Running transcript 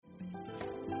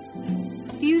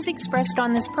views expressed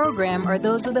on this program are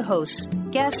those of the hosts,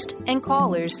 guests, and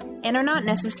callers, and are not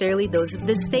necessarily those of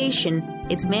this station,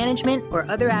 its management, or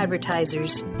other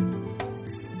advertisers.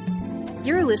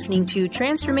 You're listening to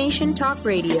Transformation Talk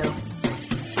Radio.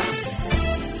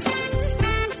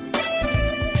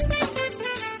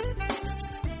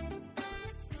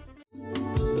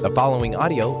 The following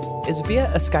audio is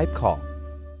via a Skype call.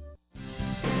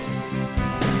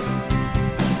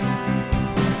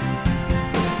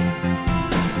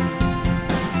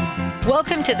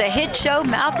 Welcome to the hit show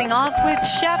Mouthing Off with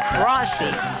Chef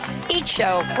Rossi. Each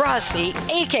show, Rossi,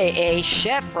 a.k.a.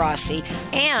 Chef Rossi,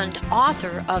 and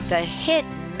author of the hit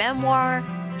memoir,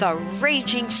 The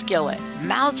Raging Skillet,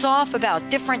 mouths off about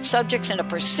different subjects in a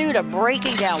pursuit of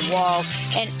breaking down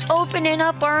walls and opening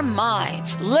up our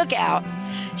minds. Look out.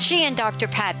 She and Dr.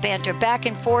 Pat banter back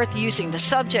and forth using the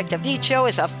subject of each show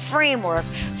as a framework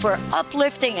for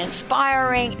uplifting,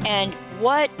 inspiring, and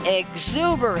what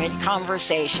exuberant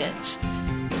conversations.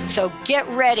 So get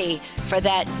ready for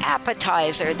that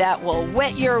appetizer that will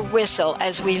wet your whistle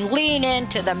as we lean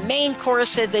into the main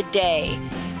course of the day.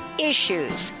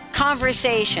 Issues,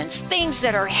 conversations, things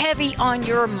that are heavy on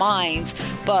your minds,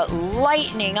 but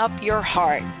lightening up your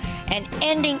heart. And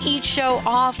ending each show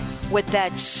off with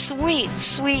that sweet,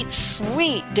 sweet,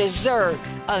 sweet dessert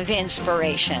of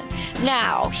inspiration.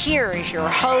 Now, here is your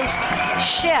host,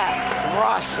 Chef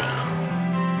Rossi.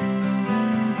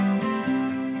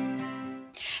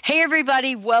 Hey,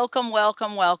 everybody. Welcome,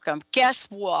 welcome, welcome. Guess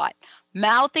what?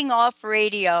 Mouthing Off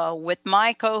Radio with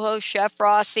my co-host, Chef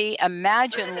Rossi.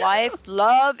 Imagine life,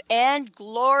 love, and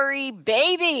glory,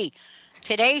 baby.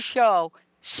 Today's show,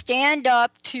 stand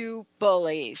up to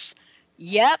bullies.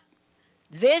 Yep.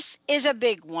 This is a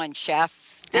big one,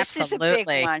 Chef. This Absolutely. is a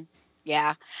big one.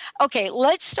 Yeah. Okay,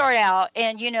 let's start out.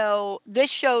 And, you know, this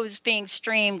show is being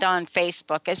streamed on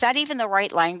Facebook. Is that even the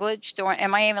right language?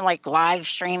 Am I even like live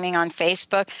streaming on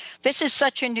Facebook? This is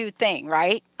such a new thing,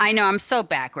 right? I know. I'm so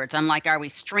backwards. I'm like, are we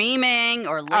streaming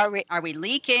or are we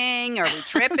leaking? Are we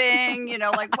tripping? You know,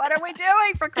 like, what are we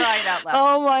doing, for crying out loud?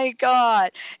 Oh my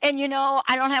God. And you know,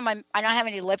 I don't have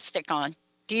any lipstick on.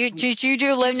 Did you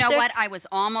do lipstick? You know what? I was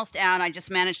almost out. I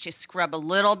just managed to scrub a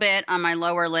little bit on my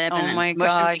lower lip and then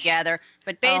mush them together.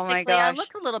 But basically, I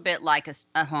look a little bit like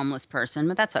a homeless person,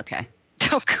 but that's okay.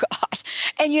 Oh, God.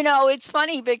 And, you know, it's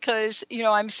funny because, you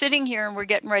know, I'm sitting here and we're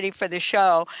getting ready for the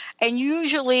show. And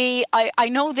usually I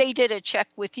know they did a check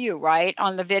with you, right,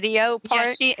 on the video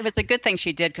part? Yeah, it was a good thing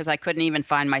she did because I couldn't even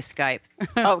find my Skype.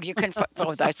 Oh, you can.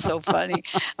 Oh, that's so funny.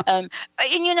 And,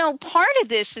 you know, part of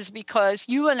this is because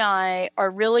you and I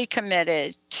are really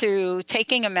committed to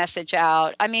taking a message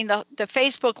out. I mean, the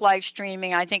Facebook live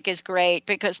streaming, I think, is great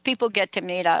because people get to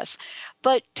meet us.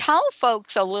 But tell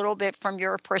folks a little bit from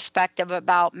your perspective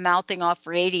about Mouthing Off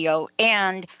Radio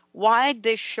and why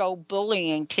this show,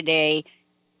 Bullying Today,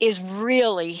 is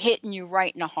really hitting you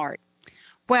right in the heart.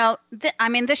 Well,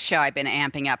 this show I've been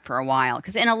amping up for a while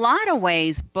because in a lot of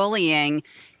ways, bullying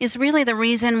is really the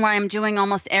reason why I'm doing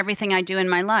almost everything I do in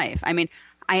my life. I mean,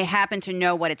 I happen to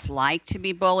know what it's like to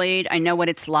be bullied. I know what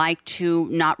it's like to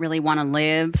not really want to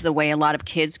live the way a lot of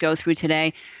kids go through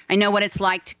today. I know what it's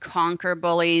like to conquer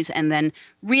bullies and then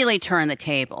really turn the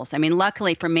tables. I mean,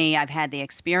 luckily for me, I've had the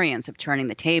experience of turning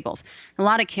the tables. A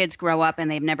lot of kids grow up and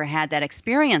they've never had that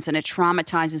experience, and it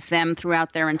traumatizes them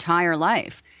throughout their entire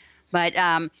life. But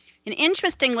an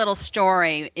interesting little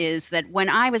story is that when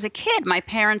I was a kid, my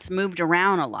parents moved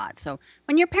around a lot. So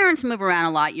when your parents move around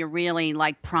a lot, you're really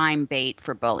like prime bait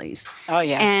for bullies. Oh,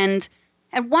 yeah. And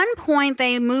at one point,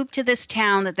 they moved to this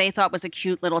town that they thought was a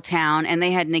cute little town, and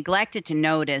they had neglected to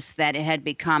notice that it had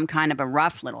become kind of a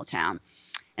rough little town.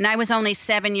 And I was only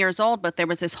 7 years old, but there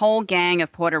was this whole gang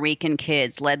of Puerto Rican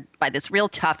kids led by this real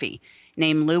toughie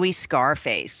named Louis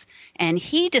Scarface. And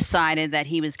he decided that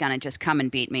he was going to just come and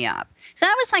beat me up. So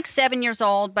I was like 7 years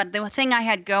old, but the thing I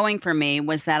had going for me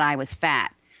was that I was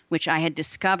fat, which I had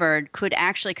discovered could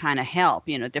actually kind of help,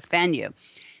 you know, defend you.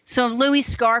 So Louis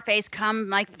Scarface come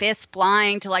like fists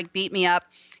flying to like beat me up.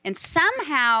 And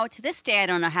somehow, to this day, I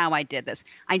don't know how I did this.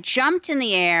 I jumped in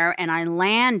the air and I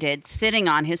landed sitting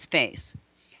on his face.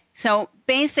 So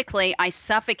basically, I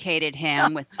suffocated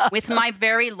him with my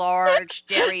very large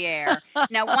derriere.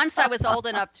 Now, once I was old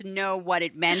enough to know what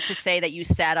it meant to say that you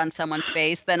sat on someone's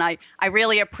face, then I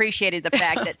really appreciated the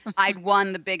fact that I'd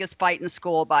won the biggest fight in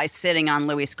school by sitting on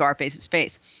Louis Scarface's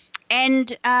face.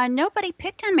 And nobody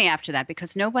picked on me after that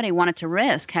because nobody wanted to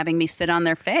risk having me sit on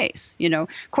their face. You know,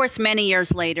 of course, many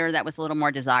years later, that was a little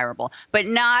more desirable, but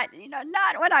not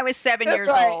when I was 7 years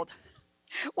old.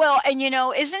 Well, and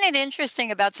isn't it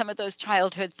interesting about some of those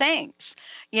childhood things,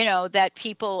 that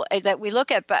people that we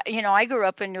look at? But, I grew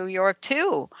up in New York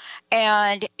too.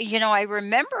 And, I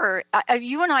remember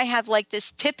you and I have like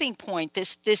this tipping point,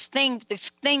 this thing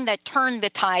that turned the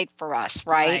tide for us,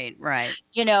 right? Right,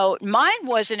 right. Mine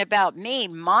wasn't about me.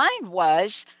 Mine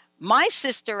was my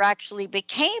sister actually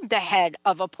became the head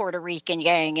of a Puerto Rican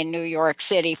gang in New York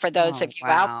City, for those Oh, of you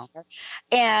out wow.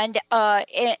 there.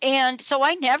 And so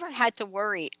I never had to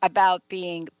worry about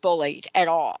being bullied at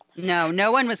all. No,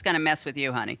 no one was going to mess with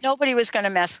you, honey. Nobody was going to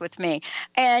mess with me.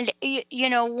 And,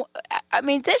 I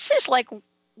mean, this is like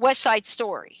West Side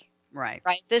Story, Right,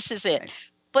 right? This is it. right.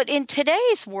 But in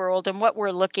today's world and what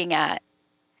we're looking at,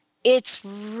 it's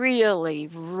really,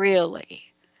 really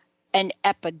an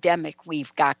epidemic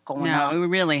we've got going No, on. we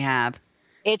really have.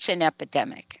 It's an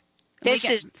epidemic. This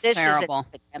is It's this is an terrible.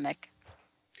 epidemic.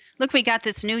 Look, we got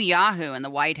this new Yahoo in the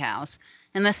White House.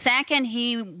 And the second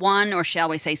he won, or shall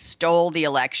we say, stole the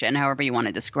election, however you want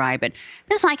to describe it,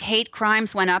 it's like hate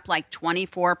crimes went up like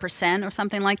 24% or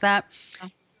something like that.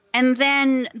 And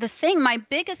then the thing, my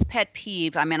biggest pet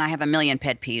peeve, I mean, I have a million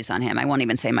pet peeves on him. I won't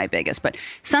even say my biggest, but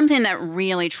something that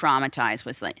really traumatized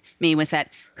me was that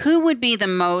who would be the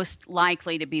most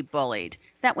likely to be bullied?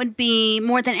 That would be,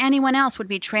 more than anyone else, would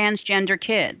be transgender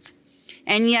kids.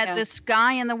 And yet Yeah. this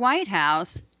guy in the White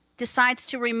House decides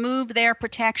to remove their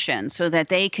protection so that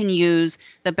they can use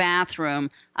the bathroom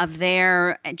of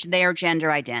their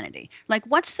gender identity. Like,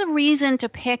 what's the reason to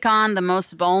pick on the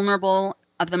most vulnerable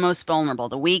of the most vulnerable,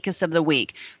 the weakest of the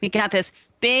weak? We got this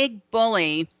big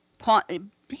bully.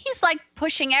 He's like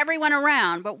pushing everyone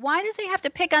around, but why does he have to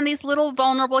pick on these little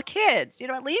vulnerable kids?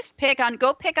 At least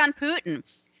go pick on Putin.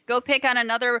 Go pick on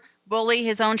another bully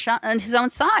his own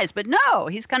size. But no,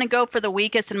 he's going to go for the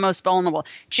weakest and most vulnerable,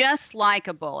 just like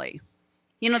a bully.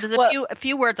 There's a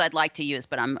few words I'd like to use,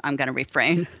 but I'm going to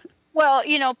refrain. Well,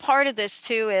 part of this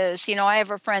too is, I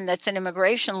have a friend that's an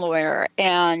immigration lawyer,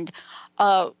 and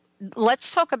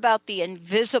let's talk about the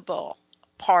invisible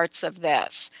parts of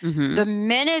this. Mm-hmm. The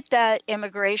minute that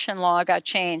immigration law got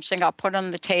changed and got put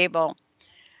on the table,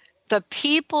 the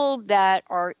people that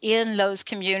are in those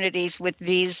communities with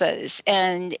visas,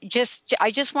 and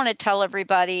I just want to tell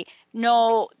everybody,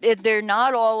 no, they're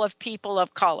not all of people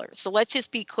of color. So let's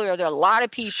just be clear. There are a lot of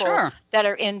people Sure. that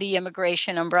are in the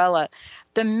immigration umbrella.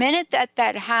 The minute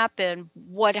that happened,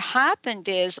 what happened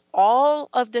is all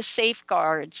of the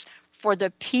safeguards for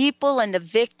the people and the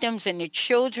victims and the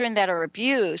children that are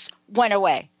abused went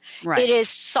away. Right. It is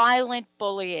silent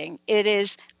bullying. It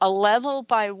is a level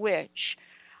by which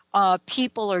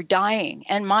people are dying.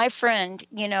 And my friend,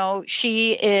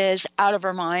 she is out of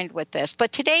her mind with this.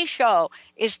 But today's show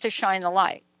is to shine the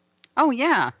light. Oh,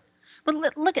 yeah. But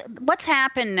look, what's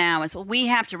happened now is we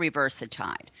have to reverse the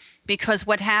tide, because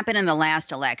what happened in the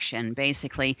last election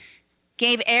basically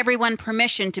gave everyone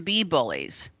permission to be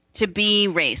bullies, to be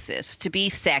racist, to be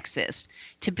sexist,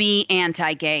 to be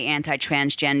anti-gay,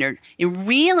 anti-transgender. It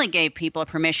really gave people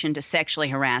permission to sexually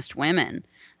harass women.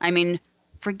 I mean,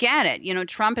 forget it.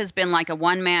 Trump has been like a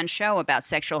one-man show about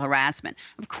sexual harassment.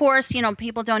 Of course,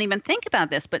 people don't even think about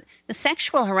this, but the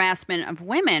sexual harassment of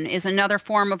women is another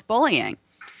form of bullying.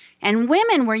 And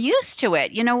women were used to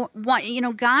it.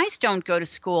 Guys don't go to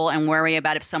school and worry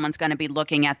about if someone's going to be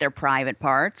looking at their private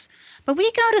parts. But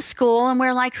we go to school and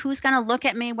we're like, who's going to look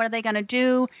at me? What are they going to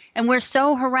do? And we're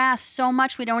so harassed so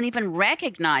much we don't even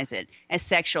recognize it as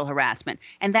sexual harassment.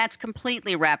 And that's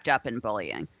completely wrapped up in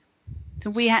bullying.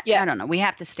 So I don't know, we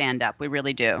have to stand up. We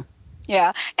really do.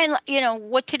 Yeah. And,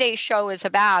 what today's show is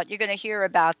about, you're going to hear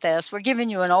about this. We're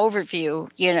giving you an overview,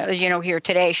 here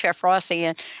today, Chef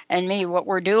Rossi and me. What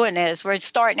we're doing is we're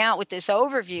starting out with this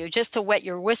overview just to wet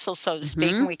your whistle, so to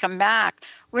speak. When we come back,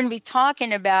 we're going to be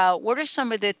talking about what are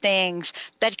some of the things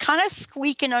that kind of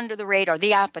squeaking under the radar,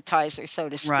 the appetizer, so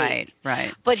to speak. Right,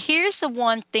 right. But here's the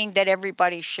one thing that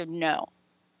everybody should know.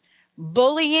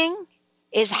 Bullying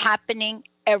is happening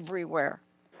everywhere.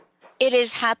 It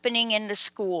is happening in the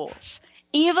schools.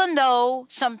 Even though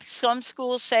some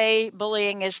schools say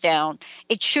bullying is down,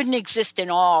 it shouldn't exist in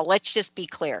all. Let's just be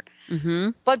clear. Mm-hmm.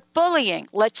 But bullying,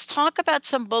 let's talk about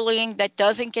some bullying that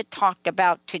doesn't get talked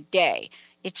about today.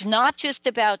 It's not just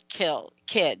about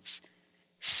kids.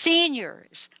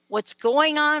 Seniors, what's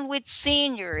going on with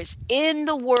seniors in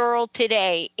the world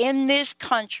today, in this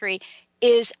country,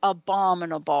 is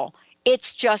abominable.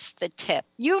 It's just the tip.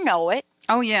 You know it.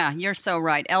 Oh, yeah, you're so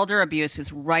right. Elder abuse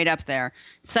is right up there.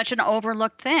 Such an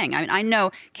overlooked thing. I mean, I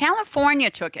know California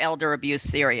took elder abuse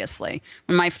seriously.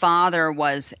 When my father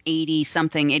was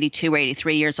 80-something, 82,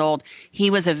 83 years old, he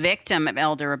was a victim of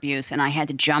elder abuse, and I had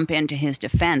to jump into his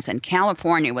defense. And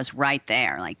California was right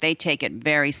there. Like, they take it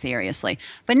very seriously.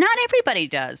 But not everybody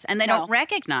does, and they don't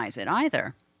recognize it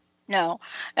either. No.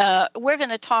 We're going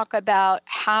to talk about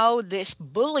how this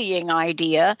bullying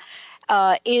idea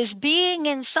is being,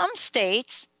 in some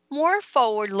states, more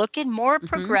forward-looking, more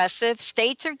progressive.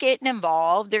 States are getting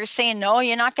involved. They're saying, no,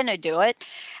 you're not going to do it.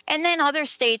 And then other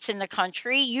states in the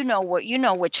country, you know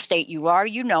which state you are.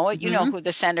 You know it. You know who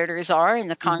the senators are and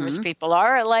the Congress people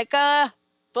are like,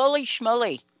 bully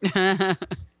schmully.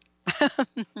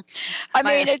 I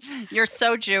mean, you're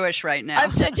so Jewish right now.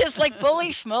 I'm just like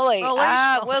bully schmully.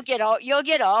 You'll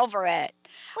get over it.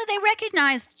 Well, they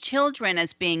recognize children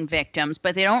as being victims,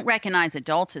 but they don't recognize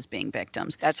adults as being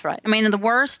victims. That's right. I mean, the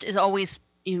worst is always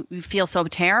you feel so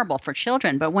terrible for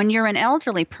children, but when you're an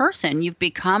elderly person, you've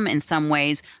become in some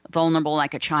ways vulnerable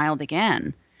like a child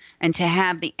again. And to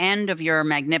have the end of your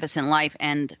magnificent life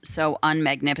end so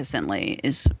unmagnificently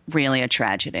is really a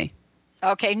tragedy.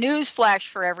 Okay, news flash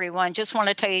for everyone. Just want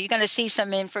to tell you, you're going to see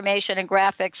some information and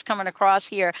graphics coming across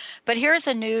here. But here's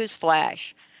a news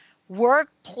flash.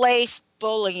 Workplace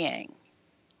bullying.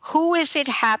 Who is it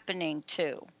happening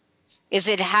to? Is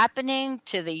it happening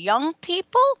to the young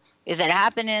people? Is it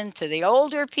happening to the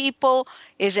older people?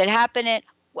 Is it happening?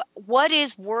 What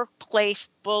is workplace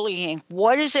bullying?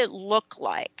 What does it look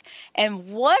like? And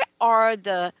what are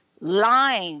the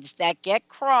lines that get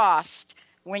crossed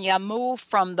when you move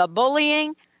from the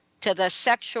bullying to the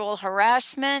sexual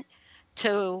harassment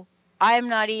to, I'm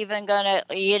not even going to,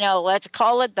 let's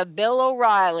call it the Bill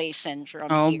O'Reilly syndrome.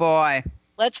 Oh, here. Boy.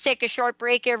 Let's take a short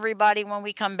break, everybody. When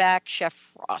we come back,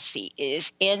 Chef Rossi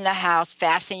is in the house.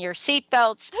 Fasten your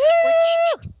seatbelts. We're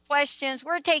taking questions.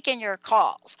 We're taking your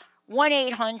calls.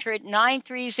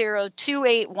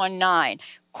 1-800-930-2819.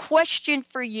 Question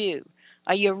for you.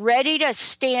 Are you ready to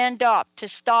stand up to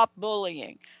stop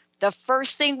bullying? The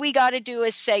first thing we got to do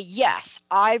is say, yes,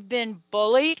 I've been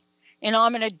bullied, and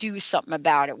I'm going to do something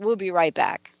about it. We'll be right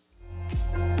back.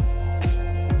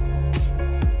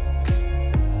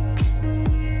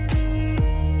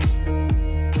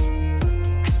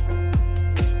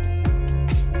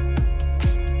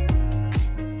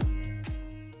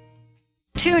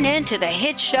 Tune in to the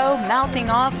hit show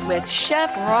Mouthing Off with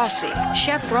Chef Rossi.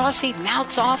 Chef Rossi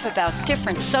mouths off about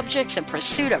different subjects in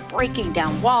pursuit of breaking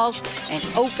down walls and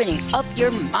opening up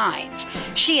your minds.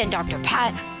 She and Dr.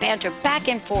 Pat banter back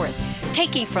and forth,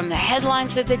 taking from the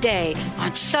headlines of the day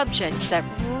on subjects that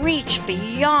reach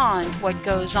beyond what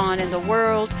goes on in the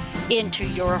world into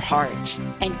your hearts.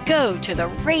 And go to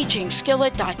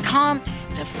theragingskillet.com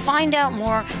to find out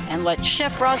more and let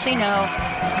Chef Rossi know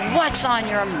what's on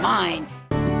your mind.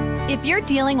 If you're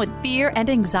dealing with fear and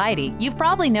anxiety, you've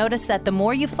probably noticed that the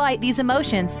more you fight these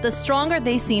emotions, the stronger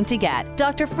they seem to get.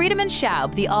 Dr. Friedemann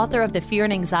Schaub, the author of The Fear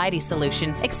and Anxiety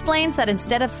Solution, explains that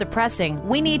instead of suppressing,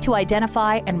 we need to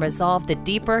identify and resolve the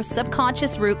deeper,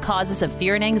 subconscious root causes of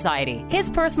fear and anxiety. His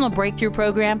personal breakthrough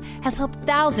program has helped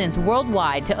thousands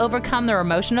worldwide to overcome their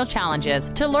emotional challenges.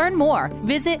 To learn more,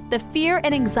 visit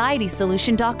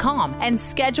thefearandanxietysolution.com and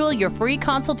schedule your free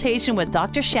consultation with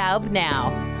Dr. Schaub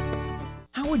now.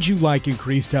 How would you like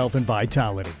increased health and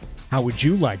vitality? How would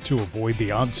you like to avoid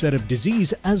the onset of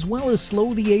disease as well as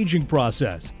slow the aging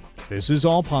process? This is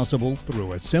all possible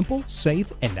through a simple,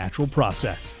 safe, and natural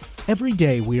process. Every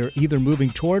day we are either moving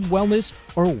toward wellness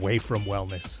or away from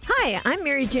wellness. Hi, I'm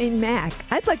Mary Jane Mack.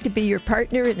 I'd like to be your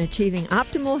partner in achieving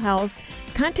optimal health.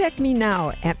 Contact me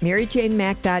now at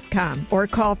maryjanemack.com or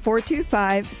call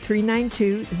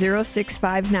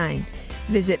 425-392-0659.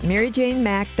 Visit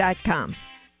maryjanemack.com.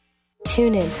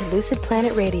 Tune in to Lucid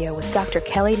Planet Radio with Dr.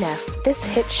 Kelly Neff. This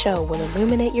hit show will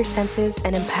illuminate your senses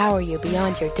and empower you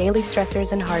beyond your daily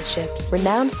stressors and hardships.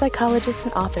 Renowned psychologist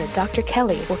and author Dr.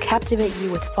 Kelly will captivate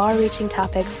you with far-reaching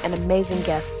topics and amazing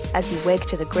guests as you wake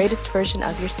to the greatest version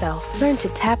of yourself. Learn to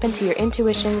tap into your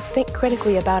intuitions, think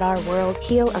critically about our world,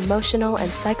 heal emotional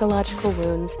and psychological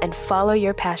wounds, and follow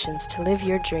your passions to live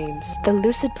your dreams. The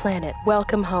Lucid Planet.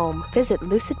 Welcome home. Visit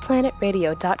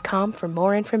lucidplanetradio.com for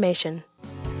more information.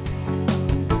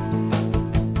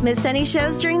 Miss any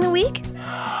shows during the week?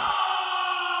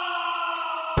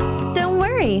 Don't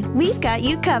worry, we've got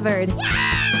you covered.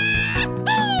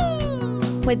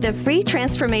 With the free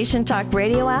Transformation Talk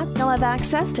Radio app, you'll have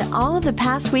access to all of the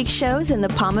past week's shows in the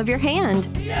palm of your hand.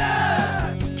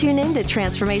 Tune in to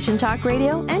Transformation Talk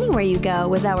Radio anywhere you go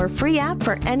with our free app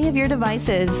for any of your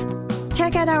devices.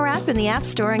 Check out our app in the App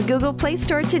Store and Google Play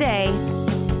Store today.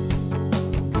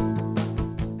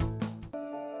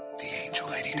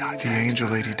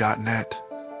 TheAngelLady.net.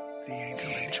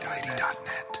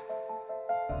 TheAngelLady.net.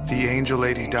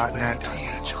 TheAngelLady.net.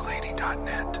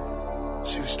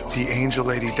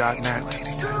 TheAngelLady.net.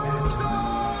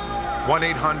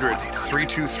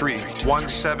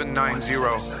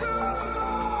 1-800-323-1790.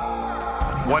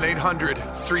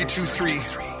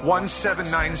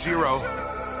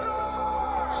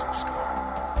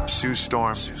 1-800-323-1790. Sue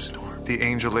Storm.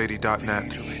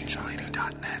 TheAngelLady.net.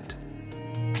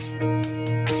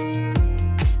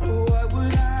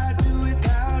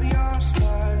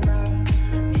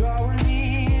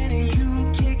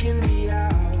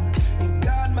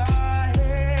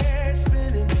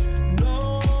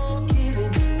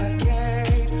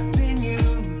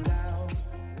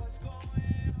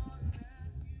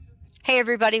 Hey,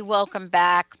 everybody, welcome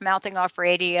back. Mouthing Off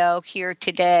Radio here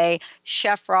today.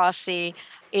 Chef Rossi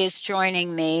is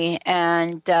joining me.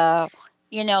 And,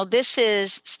 this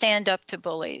is Stand Up to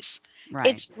Bullies. Right.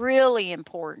 It's really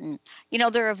important.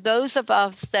 There are those of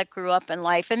us that grew up in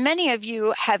life, and many of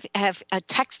you have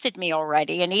texted me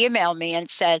already and emailed me and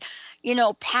said,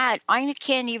 Pat, I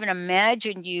can't even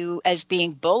imagine you as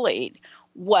being bullied.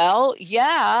 Well,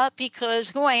 yeah,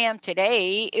 because who I am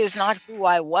today is not who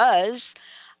I was.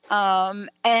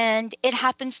 And it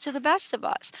happens to the best of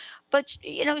us. But,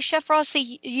 Chef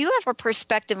Rossi, you have a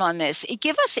perspective on this.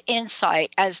 Give us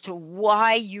insight as to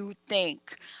why you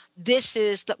think this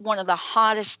is one of the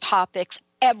hottest topics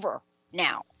ever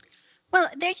now. Well,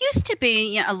 there used to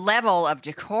be a level of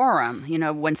decorum,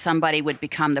 when somebody would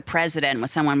become the president, when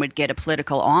someone would get a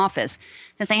political office,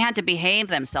 that they had to behave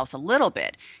themselves a little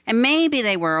bit. And maybe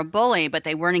they were a bully, but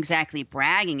they weren't exactly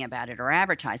bragging about it or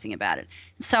advertising about it.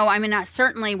 So,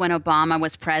 certainly when Obama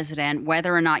was president,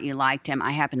 whether or not you liked him,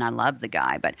 I happen to love the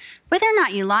guy, but whether or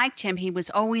not you liked him, he was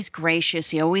always gracious.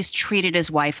 He always treated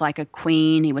his wife like a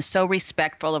queen. He was so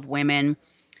respectful of women.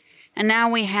 And now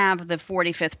we have the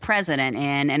 45th president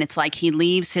in, and it's like he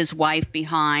leaves his wife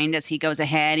behind as he goes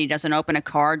ahead. He doesn't open a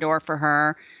car door for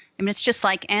her. It's just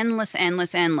like endless,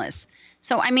 endless, endless.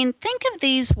 So, think of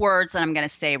these words that I'm going to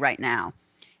say right now.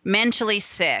 Mentally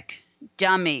sick,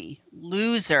 dummy,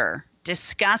 loser,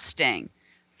 disgusting,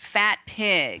 fat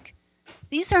pig.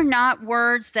 These are not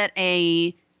words that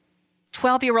a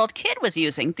 12-year-old kid was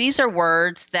using. These are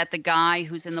words that the guy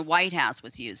who's in the White House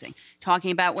was using,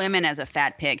 talking about women as a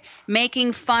fat pig,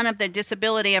 making fun of the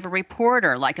disability of a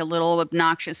reporter like a little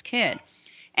obnoxious kid.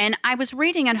 And I was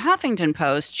reading in Huffington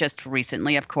Post just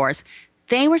recently, of course,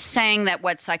 they were saying that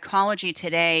what Psychology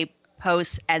Today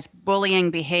posts as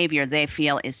bullying behavior they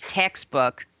feel is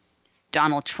textbook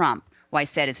Donald Trump. Well, I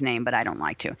said his name, but I don't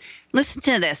like to. Listen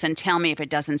to this and tell me if it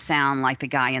doesn't sound like the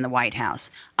guy in the White House.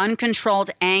 Uncontrolled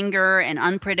anger and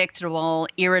unpredictable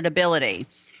irritability,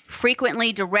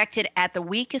 frequently directed at the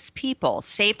weakest people,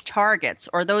 safe targets,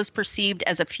 or those perceived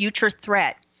as a future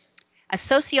threat. A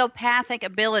sociopathic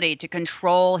ability to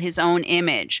control his own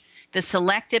image. The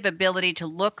selective ability to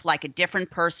look like a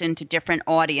different person to different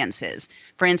audiences.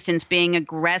 For instance, being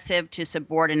aggressive to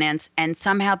subordinates and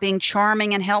somehow being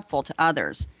charming and helpful to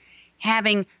others.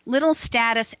 Having little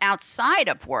status outside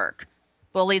of work.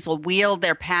 Bullies will wield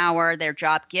their power their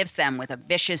job gives them with a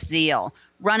vicious zeal,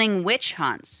 running witch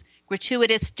hunts,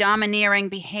 gratuitous domineering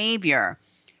behavior,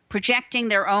 projecting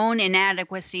their own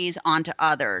inadequacies onto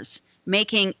others,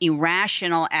 making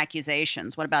irrational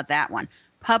accusations. What about that one?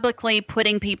 Publicly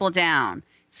putting people down,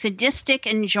 sadistic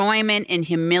enjoyment in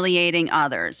humiliating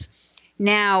others.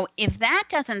 Now, if that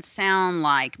doesn't sound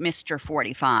like Mr.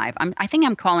 45, I think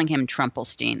I'm calling him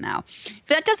Trumpelstein now. If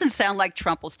that doesn't sound like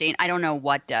Trumpelstein, I don't know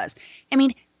what does.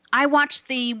 I watched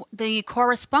the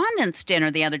Correspondents' Dinner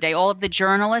the other day, all of the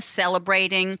journalists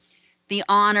celebrating the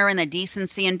honor and the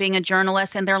decency in being a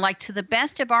journalist, and they're like, to the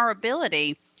best of our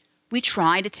ability, we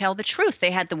try to tell the truth.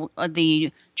 They had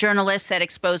the journalists that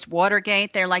exposed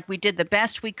Watergate. They're like, we did the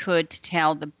best we could to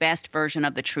tell the best version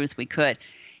of the truth we could.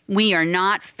 We are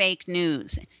not fake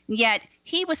news. Yet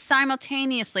he was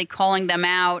simultaneously calling them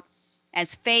out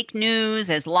as fake news,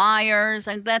 as liars,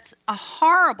 and that's a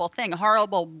horrible thing, a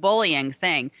horrible bullying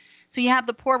thing. So you have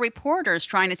the poor reporters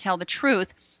trying to tell the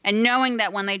truth and knowing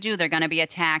that when they do, they're going to be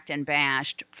attacked and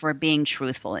bashed for being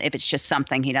truthful if it's just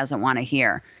something he doesn't want to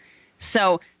hear.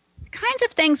 So the kinds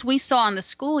of things we saw in the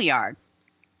schoolyard.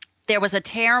 There was a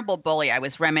terrible bully. I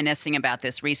was reminiscing about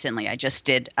this recently. I just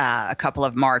did a couple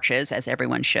of marches, as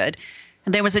everyone should.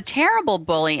 And there was a terrible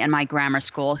bully in my grammar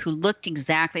school who looked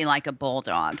exactly like a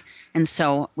bulldog. And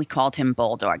so we called him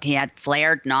Bulldog. He had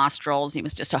flared nostrils. He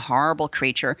was just a horrible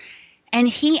creature. And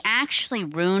he actually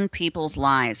ruined people's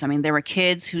lives. I mean, there were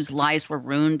kids whose lives were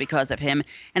ruined because of him.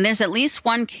 And there's at least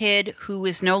one kid who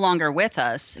is no longer with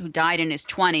us, who died in his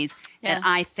 20s, that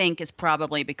I think is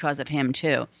probably because of him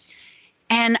too.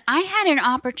 And I had an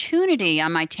opportunity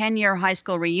on my 10-year high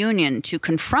school reunion to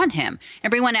confront him.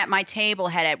 Everyone at my table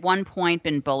had at one point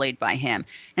been bullied by him.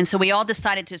 And so we all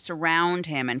decided to surround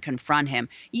him and confront him.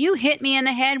 You hit me in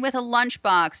the head with a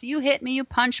lunchbox. You hit me, you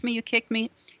punched me, you kicked me.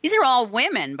 These are all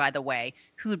women, by the way,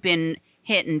 who'd been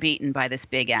hit and beaten by this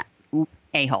big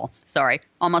a-hole. Sorry,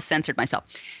 almost censored myself.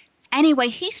 Anyway,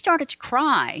 he started to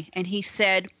cry, and he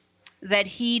said that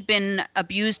he'd been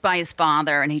abused by his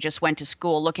father, and he just went to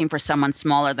school looking for someone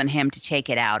smaller than him to take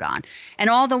it out on. And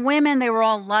all the women, they were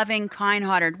all loving,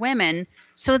 kind-hearted women,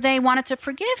 so they wanted to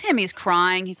forgive him. He's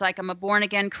crying. He's like, I'm a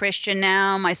born-again Christian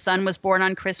now. My son was born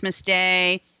on Christmas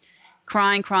Day.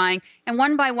 Crying. And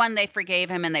one by one, they forgave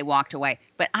him and they walked away.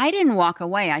 But I didn't walk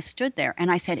away. I stood there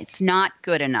and I said, it's not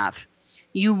good enough.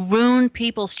 You ruin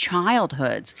people's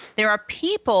childhoods. There are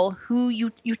people who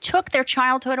you took their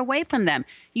childhood away from them.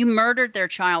 You murdered their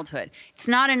childhood. It's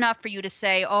not enough for you to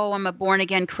say, oh, I'm a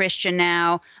born-again Christian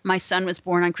now. My son was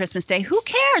born on Christmas Day. Who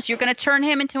cares? You're going to turn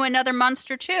him into another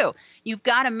monster too. You've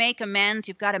got to make amends.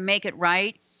 You've got to make it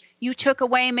right. You took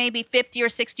away maybe 50 or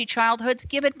 60 childhoods,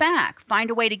 give it back.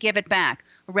 Find a way to give it back,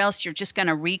 or else you're just going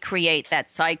to recreate that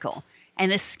cycle.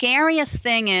 And the scariest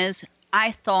thing is,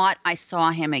 I thought I saw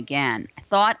him again. I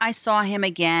thought I saw him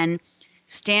again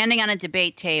standing on a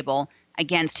debate table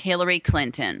against Hillary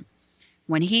Clinton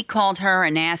when he called her a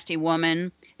nasty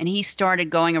woman and he started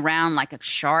going around like a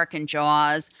shark in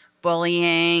Jaws,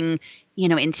 bullying,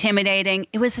 intimidating.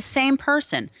 It was the same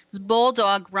person. It was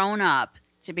Bulldog grown up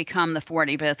to become the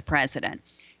 45th president.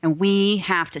 And we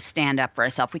have to stand up for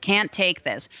ourselves. We can't take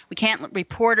this.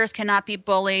 Reporters cannot be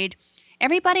bullied.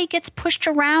 Everybody gets pushed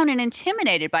around and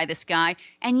intimidated by this guy.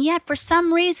 And yet, for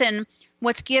some reason,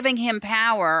 what's giving him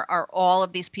power are all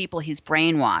of these people he's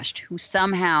brainwashed who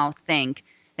somehow think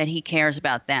that he cares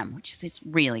about them, which is it's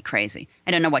really crazy.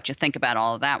 I don't know what you think about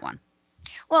all of that one.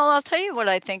 Well, I'll tell you what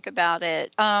I think about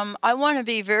it. I want to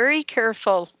be very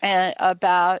careful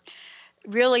about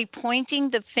really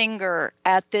pointing the finger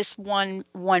at this one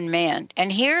man.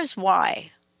 And here's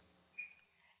why.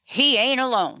 He ain't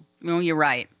alone. Well, you're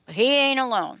right. He ain't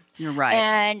alone. You're right.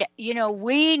 And,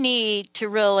 we need to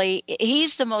really,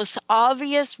 he's the most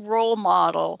obvious role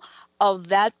model of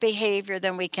that behavior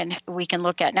than we can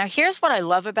look at. Now, here's what I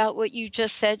love about what you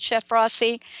just said, Chef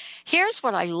Rossi. Here's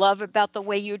what I love about the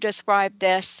way you described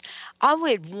this. I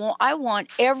want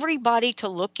everybody to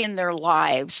look in their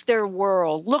lives, their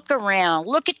world, look around,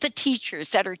 look at the teachers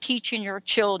that are teaching your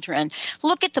children,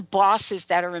 look at the bosses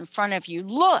that are in front of you.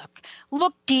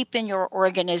 Look deep in your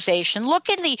organization. Look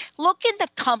in the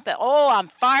company. Oh, I'm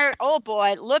fired. Oh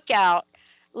boy, look out.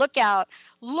 Look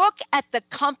at the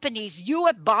companies you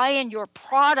are buying your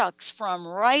products from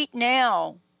right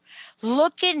now.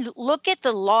 Look at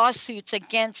the lawsuits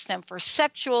against them for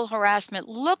sexual harassment.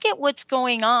 Look at what's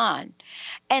going on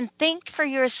and think for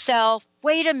yourself,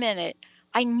 wait a minute.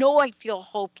 I know I feel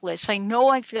hopeless. I know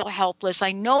I feel helpless.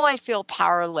 I know I feel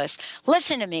powerless.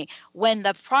 Listen to me. When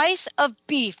the price of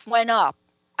beef went up,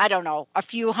 I don't know, a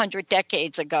few hundred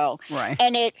decades ago, right,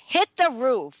 and it hit the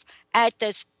roof at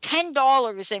this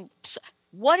 $10, and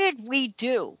what did we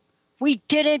do? We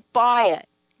didn't buy it.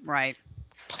 Right.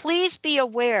 Please be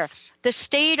aware, the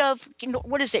state of,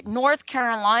 North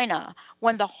Carolina,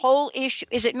 when the whole issue,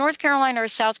 is it North Carolina or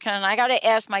South Carolina? I got to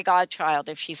ask my godchild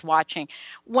if she's watching.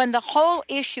 When the whole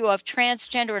issue of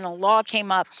transgender and the law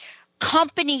came up,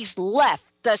 companies left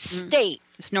the state.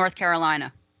 It's North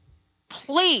Carolina.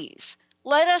 Please,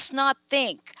 let us not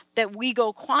think that we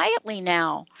go quietly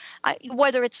now,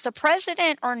 whether it's the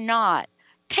president or not.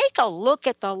 Take a look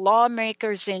at the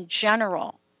lawmakers in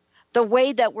general, the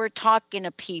way that we're talking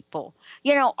to people.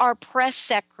 Our press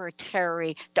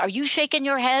secretary. Are you shaking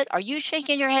your head? Are you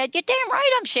shaking your head? You're damn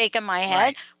right I'm shaking my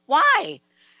head. Right. Why?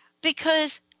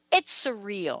 Because it's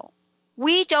surreal.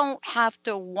 We don't have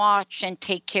to watch and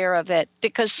take care of it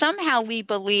because somehow we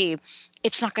believe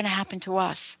it's not going to happen to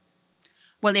us.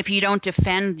 Well, if you don't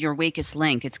defend your weakest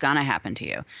link, it's going to happen to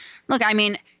you. Look, I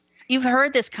mean, you've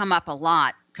heard this come up a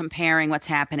lot, comparing what's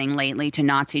happening lately to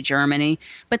Nazi Germany,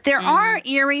 but there are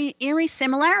eerie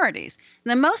similarities.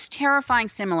 The most terrifying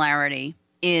similarity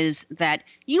is that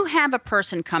you have a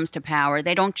person comes to power.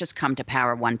 They don't just come to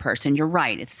power one person. You're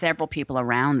right. It's several people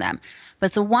around them.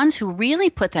 But the ones who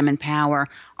really put them in power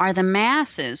are the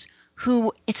masses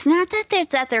who, it's not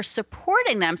that they're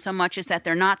supporting them so much as that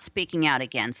they're not speaking out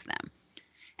against them.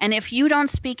 And if you don't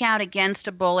speak out against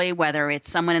a bully, whether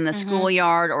it's someone in the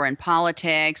schoolyard or in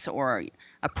politics or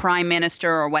a prime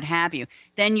minister or what have you,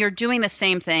 then you're doing the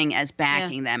same thing as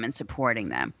backing them and supporting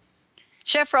them.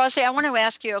 Chef Rossi, I want to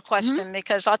ask you a question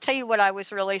because I'll tell you what I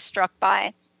was really struck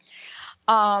by.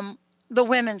 The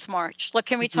Women's March. Look,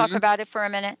 can we talk about it for a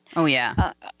minute? Oh,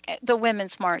 yeah. The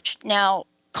Women's March. Now,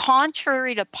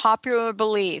 contrary to popular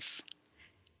belief,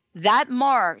 that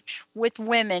march with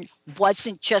women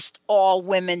wasn't just all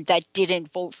women that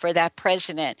didn't vote for that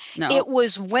president. No. It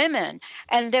was women.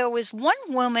 And there was one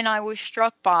woman I was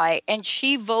struck by, and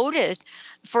she voted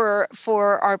for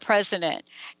our president.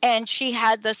 And she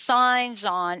had the signs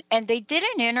on, and they did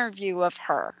an interview of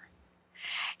her.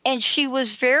 And she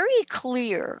was very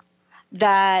clear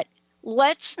that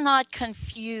let's not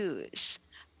confuse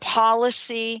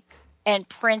policy and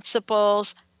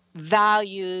principles,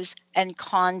 values, and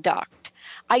conduct.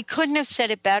 I couldn't have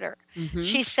said it better.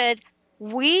 She said,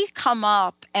 we come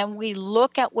up and we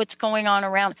look at what's going on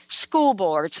around school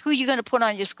boards. Who are you going to put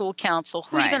on your school council?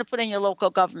 Who are you going to put in your local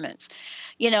governments?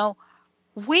 You know,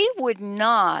 we would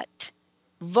not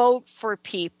vote for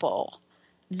people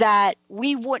that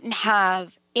we wouldn't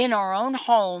have in our own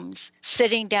homes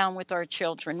sitting down with our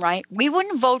children, right? We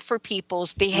wouldn't vote for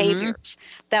people's behaviors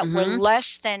that were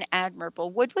less than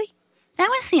admirable, would we? That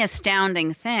was the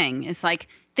astounding thing. It's like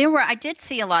I did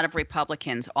see a lot of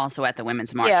Republicans also at the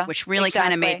Women's March, which really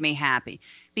kind of made me happy.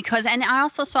 And I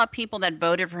also saw people that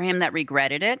voted for him that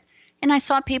regretted it. And I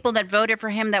saw people that voted for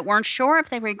him that weren't sure if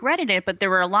they regretted it, but there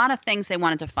were a lot of things they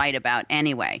wanted to fight about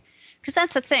anyway. Because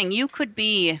that's the thing. You could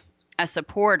be a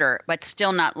supporter, but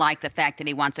still not like the fact that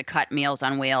he wants to cut Meals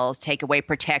on Wheels, take away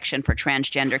protection for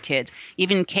transgender kids.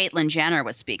 Even Caitlyn Jenner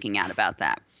was speaking out about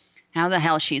that. How the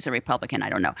hell she's a Republican, I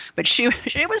don't know. But she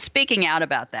was speaking out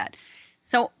about that.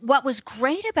 So what was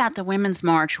great about the Women's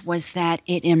March was that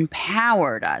it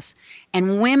empowered us.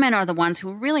 And women are the ones who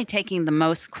are really taking the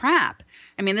most crap.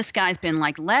 I mean, this guy's been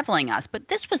like leveling us. But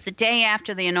this was the day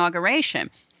after the inauguration.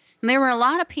 And there were a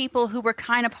lot of people who were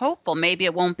kind of hopeful. Maybe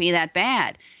it won't be that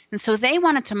bad. And so they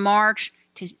wanted to march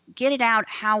to get it out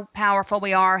how powerful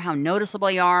we are, how noticeable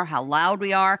we are, how loud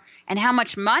we are, and how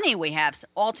much money we have.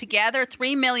 Altogether,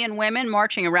 3 million women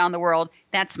marching around the world,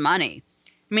 that's money.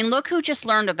 I mean, look who just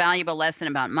learned a valuable lesson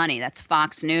about money. That's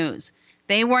Fox News.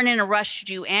 They weren't in a rush to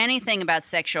do anything about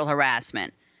sexual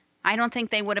harassment. I don't think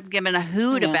they would have given a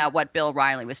hoot about what Bill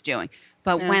Riley was doing.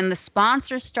 But when the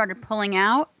sponsors started pulling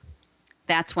out,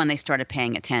 that's when they started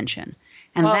paying attention.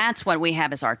 And that's what we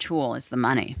have as our tool, is the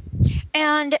money.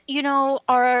 And, you know,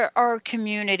 our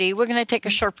community, we're going to take a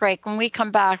short break. When we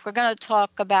come back, we're going to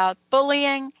talk about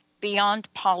bullying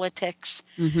beyond politics,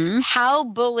 how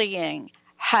bullying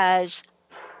has,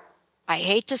 I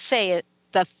hate to say it,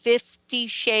 the 50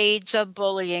 shades of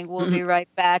bullying. We'll be right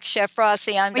back. Chef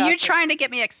Rossi, I'm Are you trying to get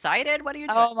me excited? What are you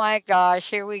doing? Oh, my gosh.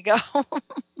 Here we go.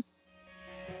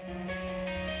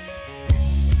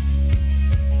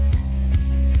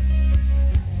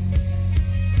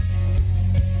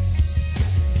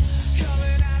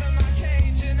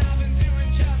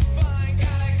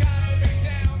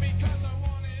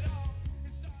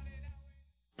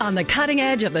 On the cutting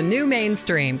edge of the new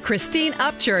mainstream, Christine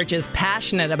Upchurch is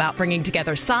passionate about bringing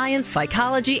together science,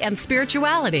 psychology, and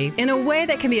spirituality in a way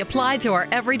that can be applied to our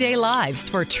everyday lives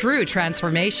for true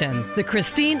transformation. The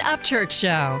Christine Upchurch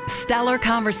Show, stellar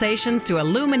conversations to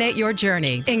illuminate your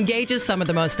journey, engages some of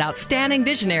the most outstanding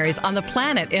visionaries on the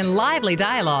planet in lively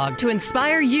dialogue to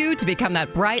inspire you to become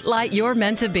that bright light you're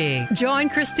meant to be. Join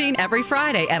Christine every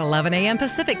Friday at 11 a.m.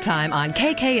 Pacific Time on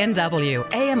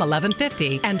KKNW, AM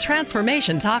 1150, and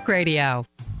Transformation Talk Radio.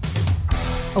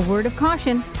 A word of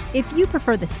caution: if you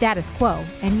prefer the status quo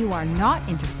and you are not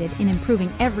interested in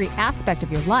improving every aspect of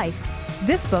your life,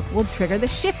 this book will trigger the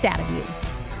shift out of you.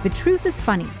 The Truth is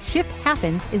Funny, Shift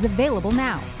Happens is available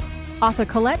now. Author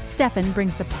Colette Steffen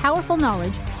brings the powerful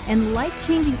knowledge and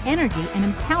life-changing energy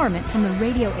and empowerment from the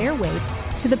radio airwaves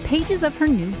to the pages of her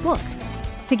new book.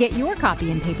 To get your copy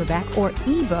in paperback or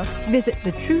ebook, visit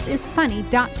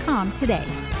thetruthisfunny.com today.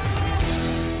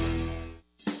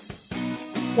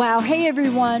 Wow. Hey,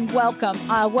 everyone. Welcome.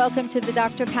 Welcome to the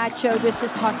Dr. Pat Show. This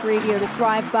is Talk Radio to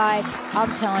Thrive By. I'm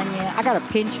telling you, I got to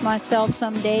pinch myself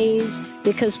some days,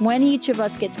 because when each of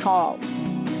us gets called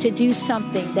to do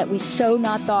something that we so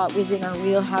not thought was in our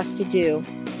wheelhouse to do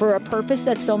for a purpose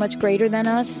that's so much greater than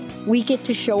us, we get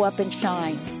to show up and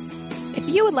shine. If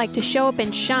you would like to show up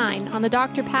and shine on the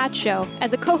Dr. Pat Show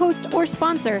as a co-host or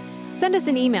sponsor, send us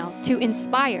an email to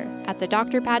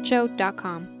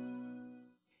inspire@thedrpatshow.com.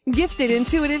 Gifted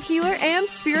intuitive healer and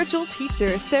spiritual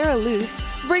teacher Sarah Luce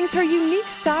brings her unique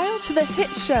style to the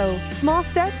hit show Small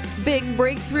Steps, Big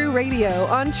Breakthrough Radio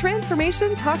on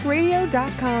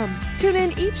TransformationTalkRadio.com. Tune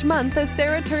in each month as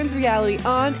Sarah turns reality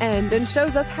on end and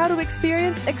shows us how to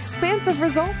experience expansive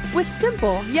results with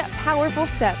simple yet powerful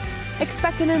steps.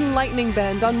 Expect an enlightening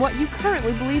bend on what you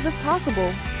currently believe is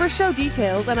possible. For show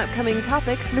details and upcoming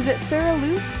topics, visit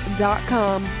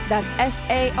sarahluce.com. That's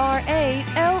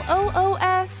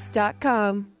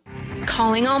SARALOOS.com.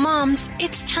 Calling all moms,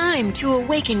 it's time to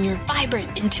awaken your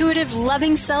vibrant, intuitive,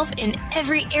 loving self in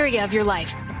every area of your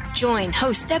life. Join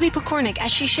host Debbie Pokornik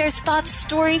as she shares thoughts,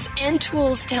 stories, and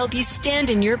tools to help you stand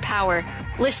in your power.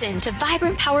 Listen to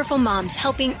Vibrant, Powerful Moms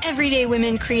helping everyday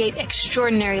women create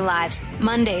extraordinary lives.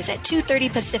 Mondays at 2:30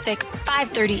 Pacific,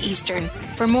 5:30 Eastern.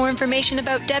 For more information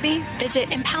about Debbie, visit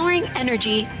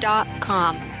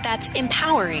empoweringenergy.com. That's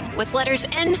empowering with letters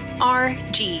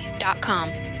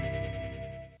NRG.com.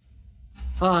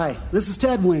 Hi, this is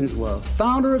Ted Winslow,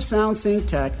 founder of SoundSync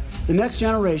Tech, the next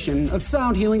generation of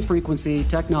sound healing frequency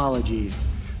technologies.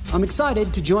 I'm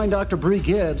excited to join Dr. Bree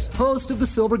Gibbs, host of the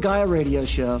Silver Gaia radio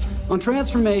show on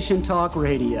Transformation Talk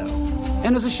Radio.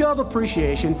 And as a show of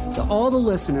appreciation to all the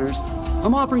listeners,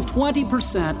 I'm offering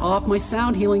 20% off my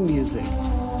sound healing music.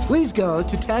 Please go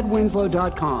to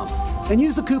tedwinslow.com and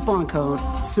use the coupon code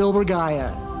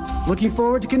SilverGaia. Looking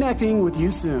forward to connecting with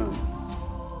you soon.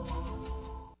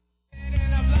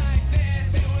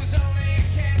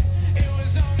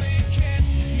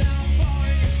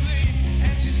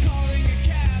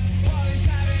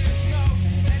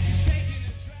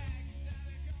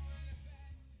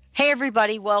 Hey,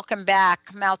 everybody. Welcome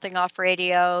back. Mouthing Off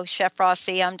Radio. Chef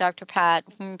Rossi. I'm Dr. Pat.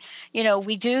 You know,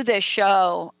 we do this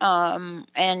show, and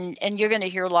you're going to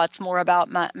hear lots more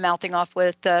about Mouthing Off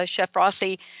with Chef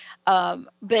Rossi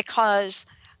because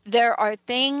there are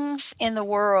things in the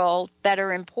world that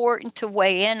are important to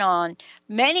weigh in on.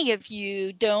 Many of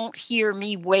you don't hear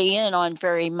me weigh in on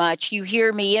very much. You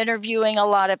hear me interviewing a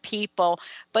lot of people,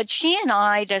 but she and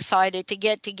I decided to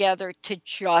get together to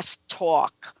just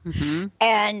talk. Mm-hmm.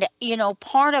 And, you know,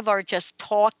 part of our just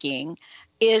talking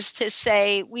is to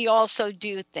say we also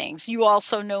do things. You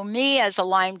also know me as a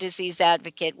Lyme disease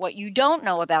advocate. What you don't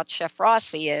know about Chef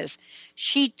Rossi is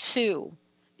she, too,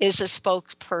 is a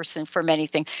spokesperson for many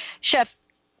things. Chef,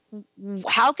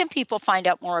 how can people find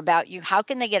out more about you? How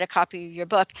can they get a copy of your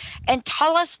book? And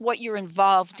tell us what you're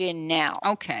involved in now.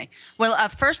 Okay. Well,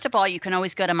 first of all, you can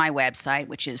always go to my website,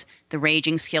 which is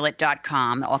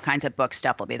theragingskillet.com. All kinds of book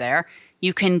stuff will be there.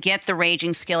 You can get The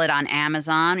Raging Skillet on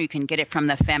Amazon. You can get it from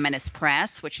the Feminist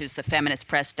Press, which is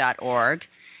thefeministpress.org.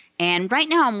 And right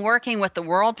now I'm working with the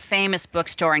world-famous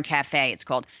bookstore and cafe. It's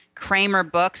called Kramer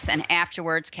Books and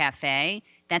Afterwards Cafe.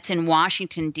 That's in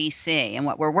Washington, D.C. And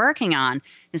what we're working on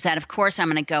is that, of course, I'm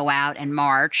going to go out and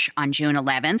march on June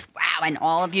 11th. Wow, and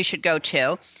all of you should go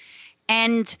too.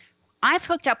 And I've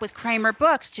hooked up with Kramer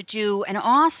Books to do an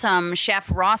awesome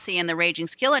Chef Rossi and the Raging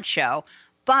Skillet show.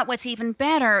 But what's even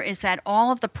better is that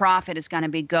all of the profit is going to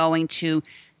be going to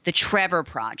the Trevor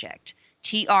Project.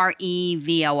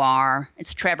 TREVOR.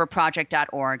 It's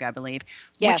trevorproject.org, I believe,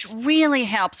 yes, which really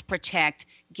helps protect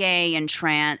gay,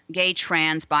 trans,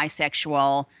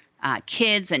 bisexual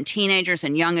kids and teenagers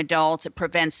and young adults. It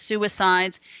prevents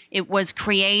suicides. It was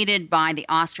created by the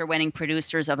Oscar-winning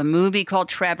producers of a movie called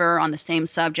Trevor on the same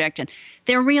subject, and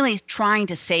they're really trying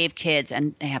to save kids.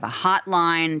 And they have a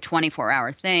hotline,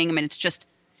 24-hour thing. I mean, it's just,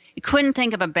 you couldn't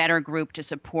think of a better group to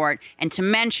support and to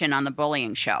mention on the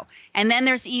Bullying Show. And then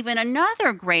there's even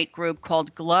another great group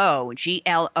called GLOE,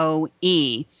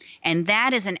 GLOE, and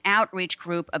that is an outreach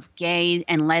group of gay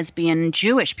and lesbian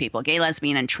Jewish people, gay,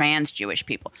 lesbian, and trans Jewish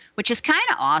people, which is kind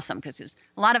of awesome because there's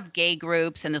a lot of gay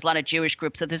groups and there's a lot of Jewish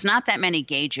groups, so there's not that many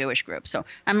gay Jewish groups. So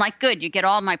I'm like, good, you get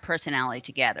all my personality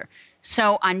together.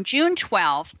 So on June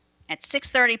 12th, at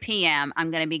 6:30 p.m.,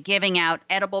 I'm going to be giving out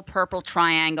edible purple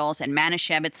triangles and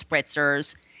Manischewitz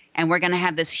spritzers, and we're going to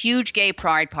have this huge gay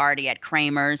pride party at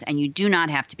Kramer's, and you do not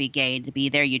have to be gay to be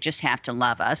there. You just have to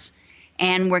love us.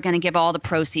 And we're going to give all the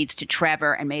proceeds to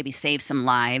Trevor and maybe save some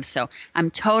lives. So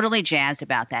I'm totally jazzed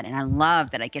about that, and I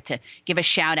love that I get to give a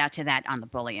shout-out to that on the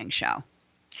Bullying Show.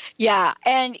 Yeah.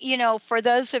 And, you know, for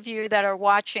those of you that are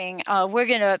watching,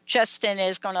 Justin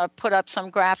is going to put up some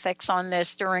graphics on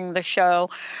this during the show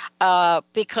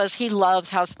because he loves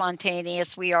how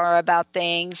spontaneous we are about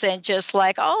things and just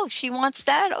like, oh, she wants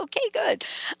that. Okay, good.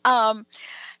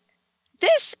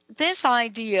 This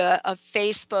idea of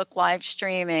Facebook live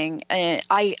streaming,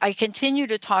 I continue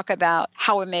to talk about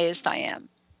how amazed I am.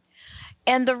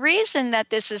 And the reason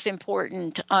that this is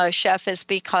important, Chef, is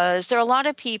because there are a lot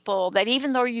of people that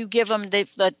even though you give them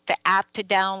the app to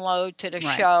download to the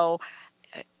show,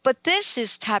 but this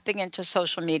is tapping into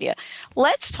social media.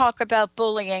 Let's talk about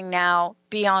bullying now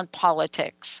beyond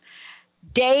politics.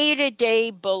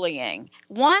 Day-to-day bullying.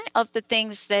 One of the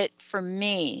things that, for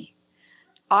me,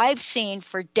 I've seen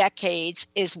for decades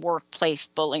is workplace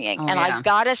bullying. I've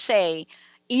got to say,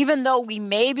 even though we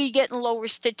may be getting lower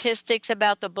statistics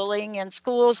about the bullying in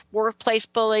schools, workplace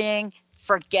bullying,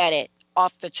 forget it,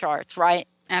 off the charts, right?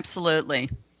 Absolutely.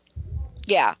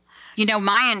 Yeah. You know,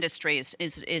 my industry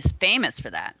is famous for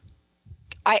that.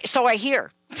 So I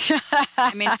hear.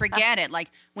 I mean, forget it. Like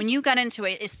when you got into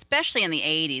it, especially in the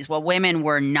 80s, well, women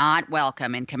were not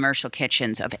welcome in commercial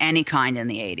kitchens of any kind in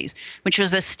the 80s, which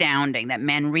was astounding that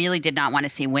men really did not want to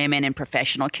see women in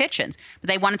professional kitchens. But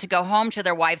they wanted to go home to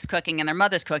their wives cooking and their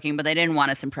mothers cooking, but they didn't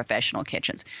want us in professional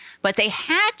kitchens. But they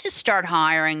had to start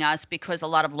hiring us because a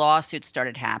lot of lawsuits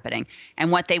started happening. And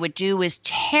what they would do is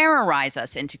terrorize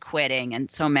us into quitting,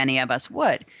 and so many of us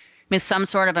would. It's some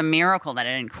sort of a miracle that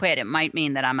I didn't quit. It might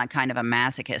mean that I'm a kind of a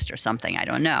masochist or something. I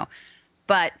don't know.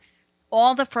 But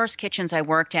all the first kitchens I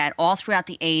worked at all throughout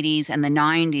the 80s and the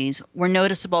 90s were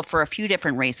noticeable for a few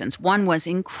different reasons. One was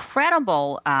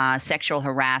incredible sexual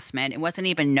harassment. It wasn't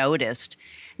even noticed.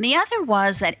 And the other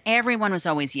was that everyone was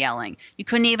always yelling. You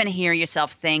couldn't even hear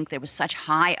yourself think. There was such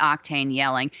high octane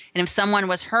yelling. And if someone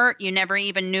was hurt, you never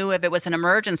even knew if it was an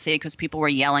emergency because people were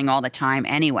yelling all the time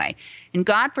anyway. And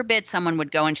God forbid someone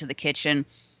would go into the kitchen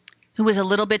who was a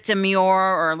little bit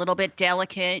demure or a little bit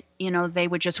delicate, you know, they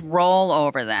would just roll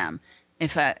over them.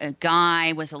 If a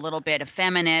guy was a little bit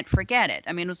effeminate, forget it.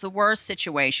 I mean, it was the worst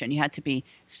situation. You had to be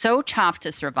so tough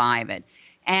to survive it.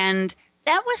 And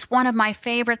that was one of my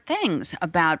favorite things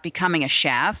about becoming a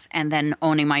chef and then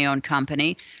owning my own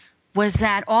company, was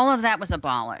that all of that was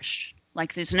abolished.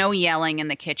 Like there's no yelling in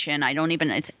the kitchen. I don't even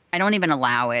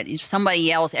allow it. If somebody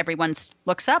yells, everyone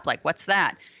looks up like, what's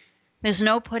that? There's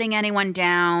no putting anyone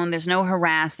down. There's no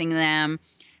harassing them.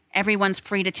 Everyone's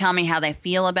free to tell me how they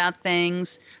feel about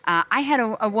things. I had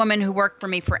a woman who worked for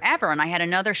me forever, and I had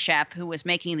another chef who was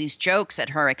making these jokes at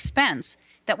her expense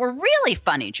that were really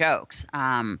funny jokes.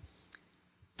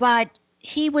 But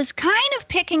he was kind of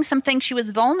picking some things she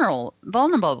was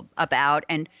vulnerable about,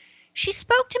 and she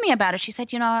spoke to me about it. She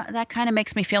said, you know, that kind of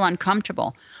makes me feel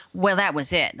uncomfortable. Well, that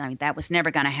was it. I mean, that was never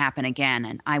going to happen again,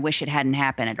 and I wish it hadn't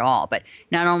happened at all. But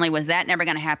not only was that never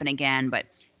going to happen again, but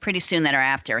pretty soon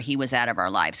thereafter, he was out of our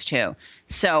lives too.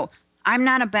 So I'm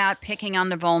not about picking on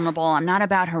the vulnerable. I'm not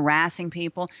about harassing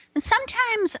people. And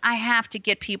sometimes I have to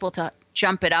get people to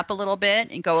jump it up a little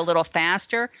bit and go a little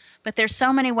faster. But there's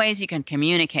so many ways you can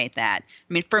communicate that.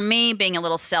 I mean, for me, being a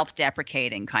little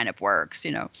self-deprecating kind of works.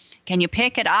 You know, can you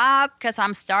pick it up? Because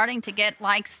I'm starting to get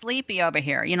like sleepy over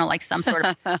here. You know, like some sort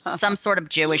of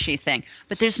Jewishy thing.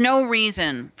 But there's no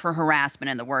reason for harassment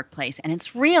in the workplace, and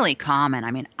it's really common. I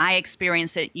mean, I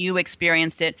experienced it. You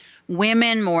experienced it.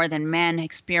 Women more than men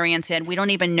experience it. We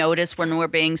don't even notice when we're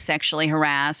being sexually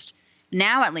harassed.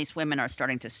 Now, at least, women are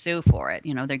starting to sue for it.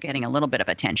 You know, they're getting a little bit of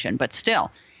attention, but still.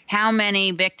 How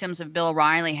many victims of Bill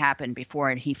Riley happened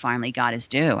before he finally got his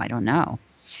due? I don't know.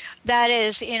 That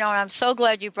is, you know, and I'm so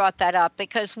glad you brought that up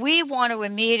because we want to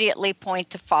immediately point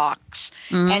to Fox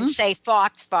and say,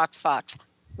 Fox.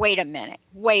 Wait a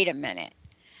minute.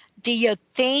 Do you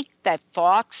think that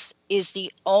Fox is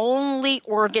the only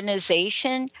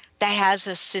organization that has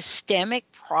a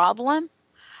systemic problem?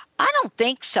 I don't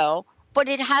think so. But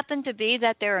it happened to be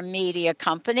that they're a media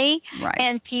company,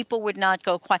 and people would not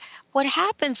go quiet. What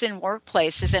happens in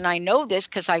workplaces, and I know this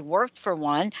because I worked for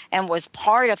one and was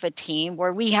part of a team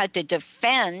where we had to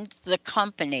defend the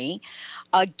company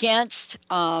against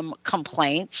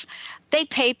complaints, they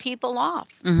pay people off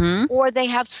or they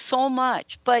have so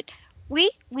much. But we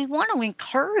want to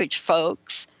encourage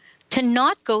folks to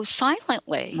not go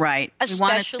silently. Right. We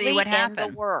want to see what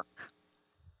happened.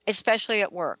 Especially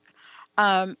at work.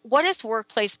 What does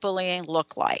workplace bullying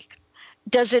look like?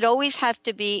 Does it always have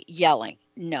to be yelling?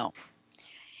 No.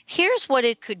 Here's what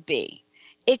it could be.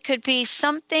 It could be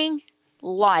something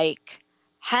like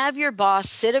have your boss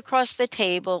sit across the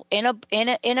table in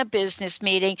a business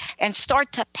meeting and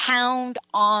start to pound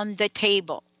on the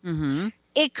table.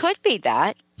 It could be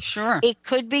that. Sure. It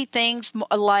could be things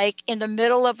like in the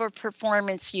middle of a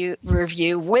performance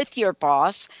review with your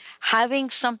boss,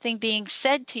 having something being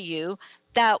said to you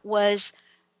that was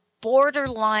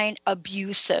borderline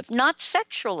abusive, not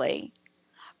sexually,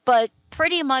 but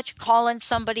pretty much calling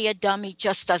somebody a dummy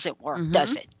just doesn't work,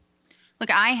 does it?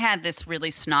 Look, I had this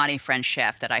really snotty French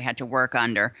chef that I had to work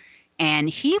under,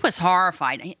 And he was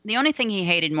horrified. The only thing he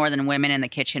hated more than women in the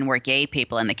kitchen were gay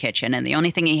people in the kitchen. And the only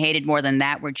thing he hated more than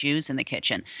that were Jews in the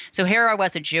kitchen. So here I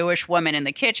was, a Jewish woman in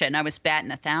the kitchen. I was batting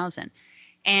 1,000.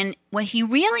 And what he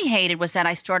really hated was that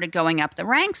I started going up the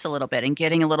ranks a little bit and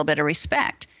getting a little bit of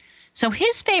respect. So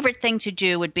his favorite thing to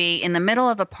do would be in the middle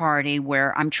of a party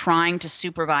where I'm trying to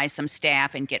supervise some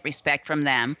staff and get respect from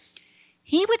them.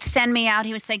 He would send me out.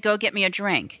 He would say, go get me a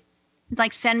drink.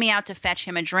 Like send me out to fetch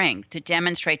him a drink to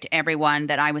demonstrate to everyone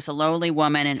that I was a lowly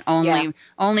woman and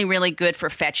only really good for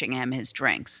fetching him his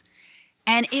drinks.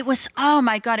 And it was, oh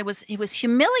my God, it was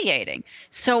humiliating.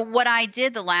 So what I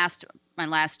did my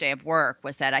last day of work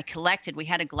was that we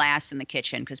had a glass in the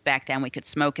kitchen because back then we could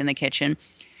smoke in the kitchen.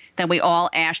 Then we all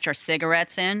ashed our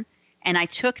cigarettes in. And I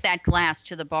took that glass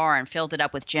to the bar and filled it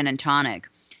up with gin and tonic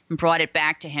and brought it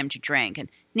back to him to drink. And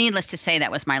needless to say,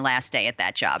 that was my last day at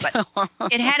that job. But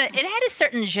it had a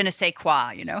certain je ne sais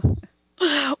quoi, you know.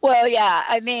 Well, yeah.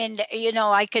 I mean, you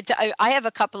know, I have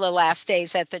a couple of last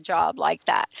days at the job like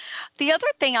that. The other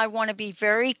thing I want to be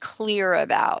very clear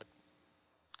about,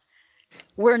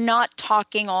 we're not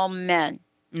talking all men.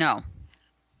 No.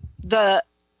 The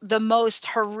most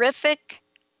horrific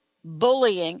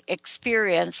bullying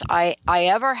experience I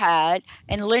ever had,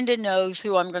 and Linda knows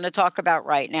who I'm going to talk about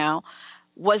right now,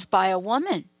 was by a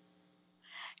woman.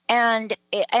 And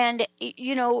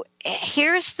you know,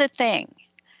 here's the thing.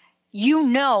 You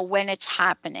know when it's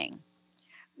happening.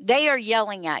 They are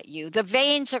yelling at you. The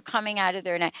veins are coming out of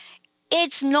their neck.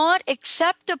 It's not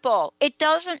acceptable. It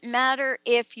doesn't matter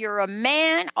if you're a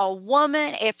man, a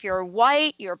woman, if you're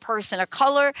white, you're a person of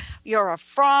color, you're a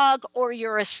frog, or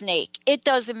you're a snake. It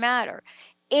doesn't matter.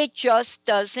 It just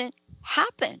doesn't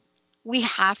happen. We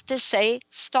have to say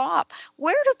stop.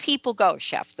 Where do people go,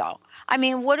 Chef, though? I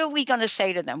mean, what are we going to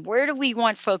say to them? Where do we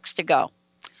want folks to go?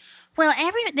 Well,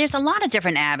 there's a lot of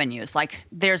different avenues. Like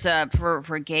there's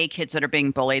for gay kids that are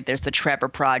being bullied, there's the Trevor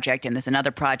Project, and there's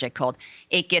another project called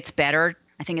It Gets Better.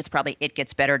 I think it's probably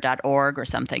itgetsbetter.org or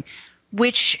something,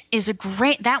 which is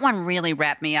that one really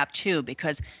wrapped me up too,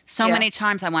 because so many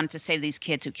times I wanted to say to these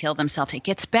kids who kill themselves, it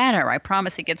gets better. I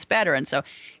promise it gets better. And so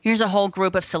here's a whole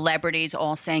group of celebrities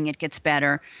all saying it gets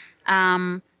better.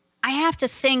 I have to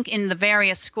think in the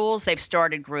various schools they've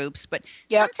started groups, but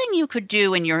something you could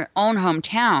do in your own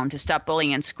hometown to stop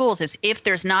bullying in schools is if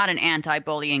there's not an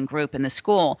anti-bullying group in the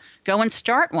school, go and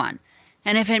start one.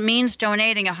 And if it means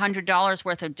donating $100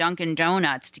 worth of Dunkin'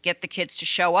 Donuts to get the kids to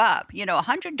show up, you know,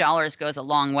 $100 goes a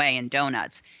long way in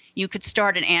donuts. You could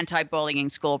start an anti-bullying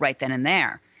school right then and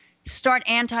there. Start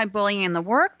anti-bullying in the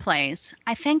workplace.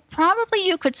 I think probably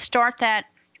you could start that.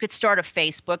 You could start a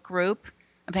Facebook group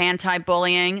of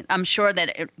anti-bullying. I'm sure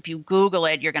that if you Google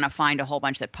it, you're going to find a whole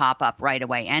bunch that pop up right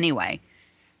away anyway.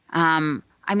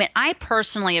 I mean, I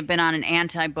personally have been on an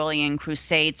anti-bullying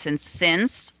crusade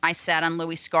since I sat on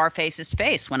Louis Scarface's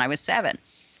face when I was 7.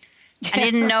 I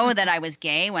didn't know that I was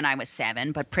gay when I was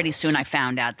 7, but pretty soon I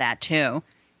found out that too.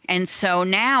 And so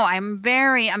now I'm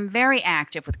very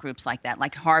active with groups like that.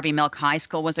 Like Harvey Milk High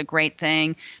School was a great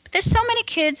thing. But there's so many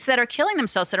kids that are killing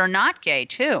themselves that are not gay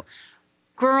too.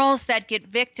 Girls that get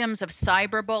victims of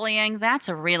cyberbullying, that's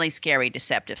a really scary,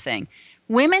 deceptive thing.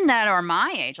 Women that are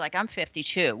my age, like I'm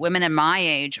 52, women in my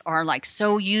age are like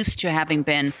so used to having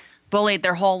been bullied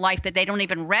their whole life that they don't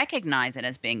even recognize it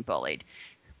as being bullied.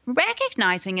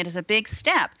 Recognizing it is a big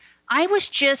step. I was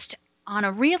just on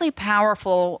a really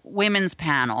powerful women's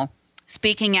panel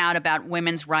speaking out about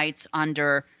women's rights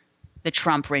under the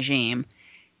Trump regime.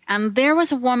 And there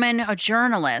was a woman, a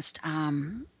journalist,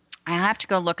 I have to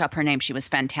go look up her name. She was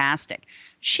fantastic.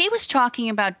 She was talking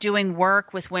about doing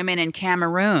work with women in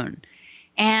Cameroon.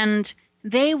 And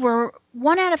they were,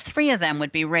 1 out of 3 of them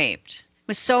would be raped. It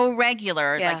was so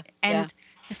regular.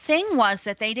 The thing was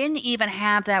that they didn't even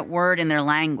have that word in their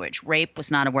language. Rape was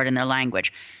not a word in their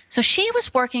language. So she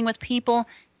was working with people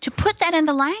to put that in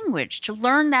the language, to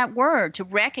learn that word, to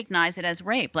recognize it as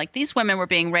rape. Like these women were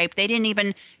being raped. They didn't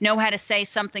even know how to say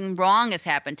something wrong has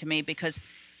happened to me because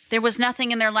there was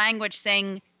nothing in their language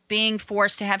saying being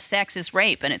forced to have sex is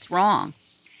rape and it's wrong.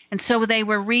 And so they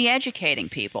were re-educating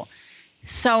people.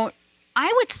 So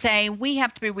I would say we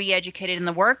have to be re-educated in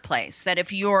the workplace, that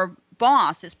if your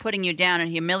boss is putting you down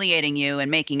and humiliating you and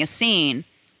making a scene,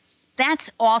 that's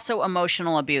also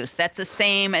emotional abuse. That's the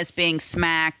same as being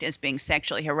smacked, as being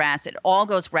sexually harassed. It all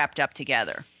goes wrapped up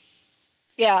together.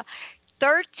 Yeah.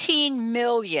 13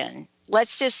 million.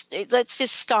 Let's just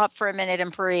stop for a minute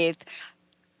and breathe.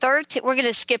 We're going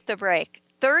to skip the break.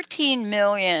 13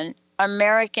 million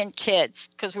American kids,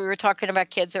 because we were talking about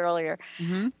kids earlier,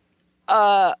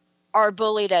 are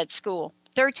bullied at school.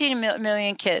 13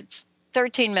 million kids.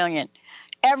 13 million.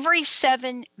 Every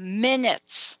 7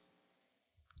 minutes,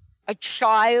 a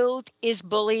child is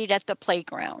bullied at the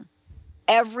playground.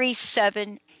 Every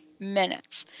 7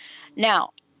 minutes.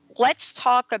 Now, let's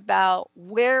talk about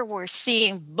where we're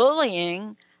seeing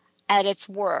bullying at its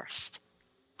worst.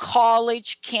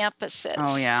 College campuses.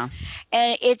 Oh, yeah.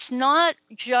 And it's not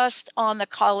just on the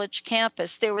college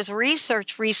campus. There was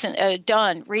research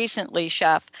done recently,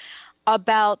 Chef,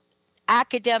 about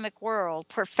academic world,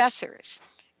 professors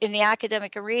in the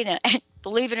academic arena. And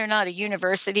believe it or not, a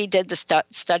university did the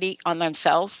study on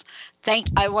themselves.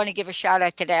 I want to give a shout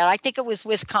out to that. I think it was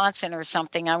Wisconsin or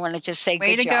something. I want to just say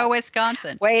Way good to job. go,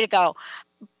 Wisconsin. Way to go.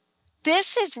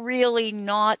 This is really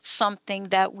not something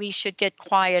that we should get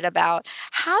quiet about.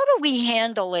 How do we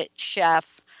handle it,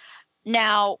 Chef,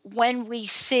 now when we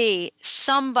see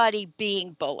somebody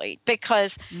being bullied?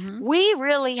 Because we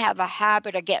really have a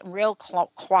habit of getting real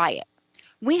quiet.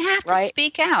 We have to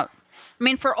speak out. I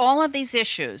mean, for all of these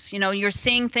issues, you're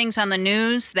seeing things on the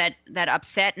news that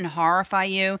upset and horrify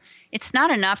you. It's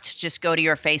not enough to just go to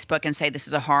your Facebook and say, this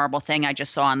is a horrible thing I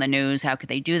just saw on the news. How could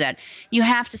they do that? You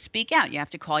have to speak out. You have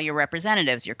to call your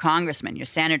representatives, your congressmen, your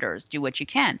senators, do what you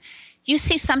can. You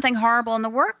see something horrible in the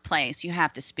workplace, you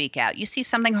have to speak out. You see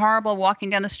something horrible walking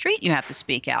down the street, you have to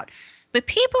speak out. But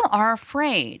people are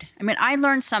afraid. I mean, I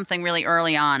learned something really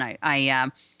early on.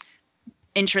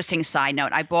 Interesting side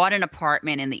note, I bought an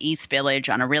apartment in the East Village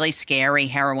on a really scary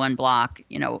heroin block,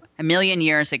 a million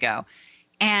years ago.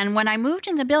 And when I moved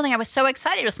in the building, I was so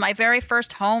excited. It was my very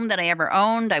first home that I ever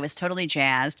owned. I was totally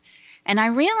jazzed. And I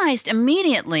realized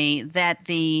immediately that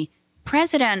the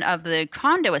president of the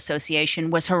condo association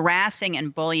was harassing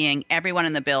and bullying everyone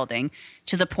in the building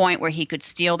to the point where he could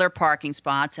steal their parking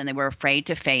spots and they were afraid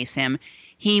to face him.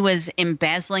 He was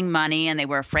embezzling money and they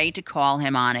were afraid to call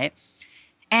him on it.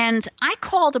 And I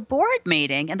called a board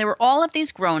meeting, and there were all of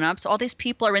these grown-ups. All these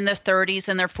people are in their 30s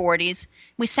and their 40s.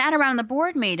 We sat around the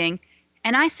board meeting,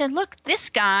 and I said, look, this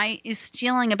guy is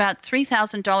stealing about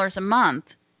 $3,000 a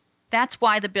month. That's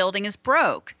why the building is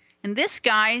broke. And this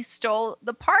guy stole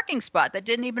the parking spot that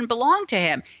didn't even belong to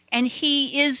him. And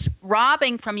he is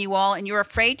robbing from you all, and you're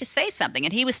afraid to say something.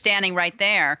 And he was standing right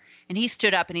there, and he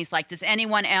stood up, and he's like, does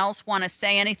anyone else want to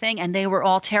say anything? And they were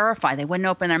all terrified. They wouldn't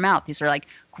open their mouth. These are like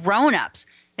grown-ups.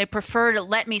 They prefer to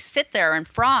let me sit there and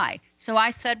fry. So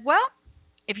I said, well,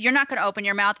 if you're not going to open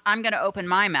your mouth, I'm going to open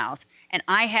my mouth. And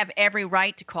I have every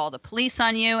right to call the police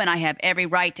on you, and I have every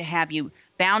right to have you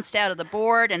bounced out of the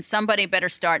board, and somebody better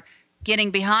start getting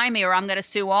behind me or I'm going to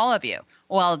sue all of you.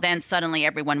 Well, then suddenly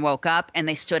everyone woke up, and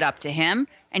they stood up to him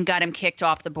and got him kicked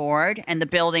off the board, and the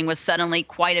building was suddenly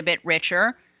quite a bit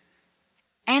richer.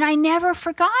 And I never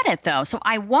forgot it, though. So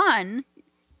I won.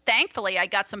 Thankfully, I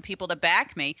got some people to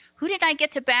back me. Who did I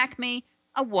get to back me?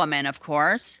 A woman, of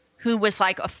course, who was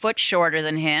like a foot shorter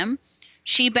than him.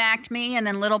 She backed me, and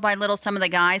then little by little, some of the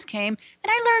guys came.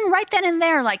 And I learned right then and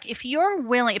there, like, if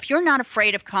you're not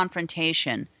afraid of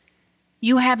confrontation,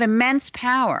 you have immense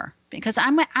power. Because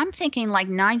I'm thinking like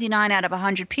 99 out of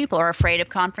 100 people are afraid of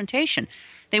confrontation.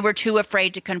 They were too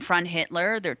afraid to confront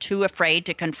Hitler. They're too afraid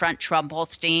to confront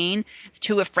Trump-Holstein,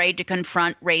 too afraid to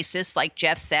confront racists like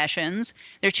Jeff Sessions.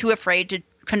 They're too afraid to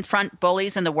confront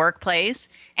bullies in the workplace.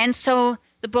 And so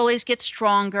the bullies get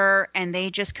stronger and they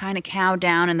just kind of cow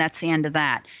down, and that's the end of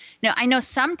that. Now, I know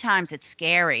sometimes it's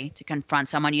scary to confront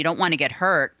someone. You don't want to get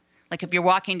hurt. Like if you're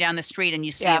walking down the street and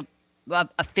you see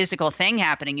a physical thing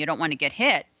happening, you don't want to get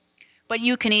hit. But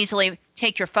you can easily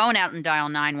take your phone out and dial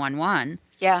 911.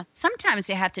 Yeah. Sometimes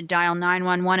you have to dial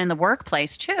 911 in the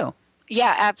workplace, too.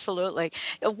 Yeah, absolutely.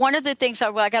 One of the things,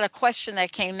 I got a question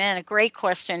that came in, a great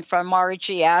question from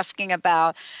Margie asking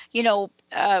about,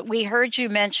 we heard you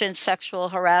mention sexual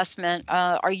harassment.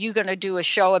 Are you going to do a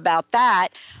show about that?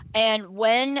 And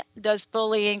when does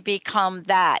bullying become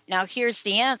that? Now, here's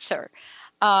the answer.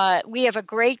 We have a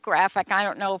great graphic. I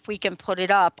don't know if we can put it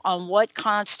up on what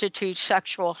constitutes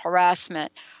sexual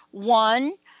harassment.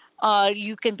 One,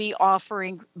 you can be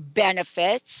offering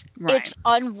benefits. Right. It's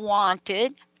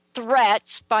unwanted.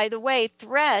 Threats, by the way,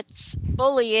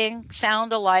 bullying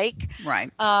sound alike. Right.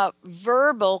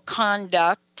 Verbal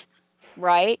conduct,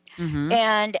 right? Mm-hmm.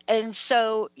 And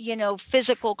so,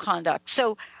 physical conduct.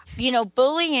 So,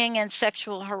 bullying and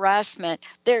sexual harassment,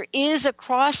 there is a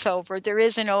crossover, there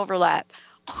is an overlap.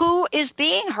 Who is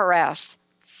being harassed?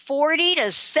 40 to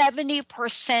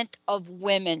 70% of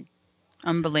women.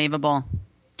 Unbelievable.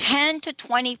 10 to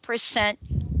 20%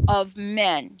 of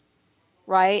men,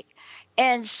 right?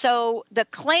 And so the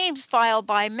claims filed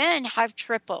by men have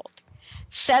tripled.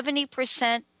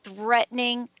 70%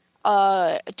 threatening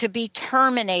to be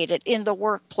terminated in the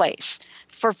workplace.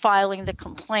 for filing the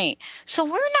complaint. So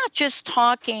we're not just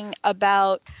talking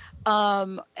about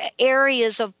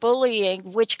areas of bullying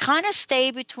which kind of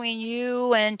stay between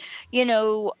you and,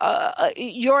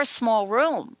 your small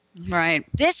room. Right.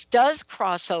 This does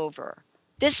cross over.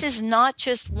 This is not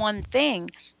just one thing.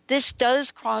 This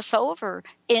does cross over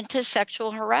into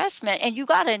sexual harassment, and you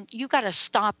gotta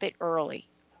stop it early.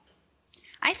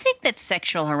 I think that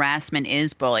sexual harassment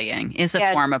is bullying, is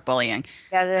a form of bullying.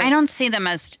 Yeah, it is. I don't see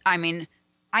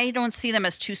them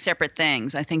as two separate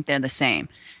things. I think they're the same.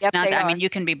 Yep, they are. You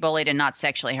can be bullied and not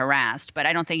sexually harassed, but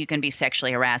I don't think you can be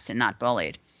sexually harassed and not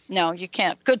bullied. No, you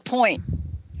can't. Good point.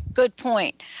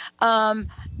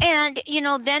 And,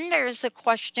 then there's a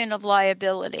question of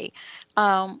liability.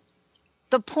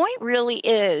 The point really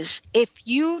is, if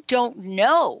you don't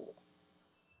know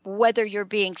whether you're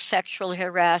being sexually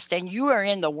harassed and you are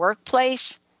in the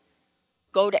workplace,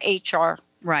 go to HR.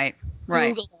 Right.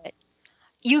 Google it.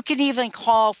 You can even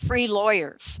call free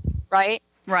lawyers, right?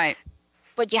 Right.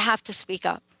 But you have to speak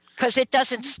up because it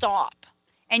doesn't stop.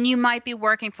 And you might be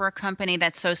working for a company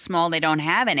that's so small they don't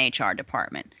have an HR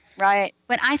department. Right.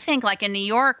 But I think, like in New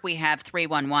York, we have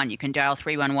 311. You can dial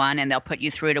 311 and they'll put you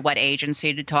through to what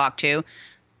agency to talk to.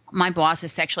 My boss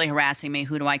is sexually harassing me.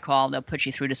 Who do I call? They'll put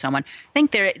you through to someone. I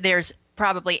think there's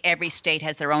probably every state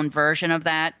has their own version of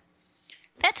that.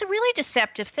 That's a really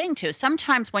deceptive thing, too.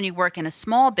 Sometimes when you work in a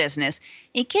small business,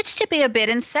 it gets to be a bit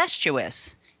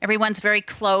incestuous. Everyone's very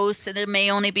close, and there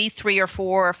may only be 3 or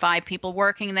 4 or 5 people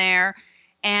working there.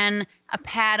 And a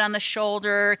pat on the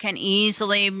shoulder can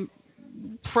easily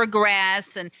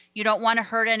progress, and you don't want to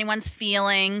hurt anyone's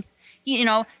feeling.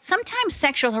 Sometimes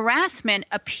sexual harassment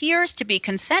appears to be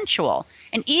consensual.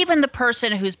 And even the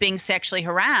person who's being sexually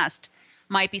harassed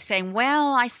might be saying,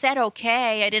 well, I said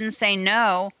okay, I didn't say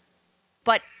no.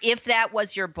 But if that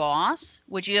was your boss,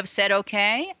 would you have said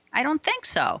okay? I don't think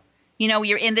so.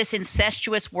 You're in this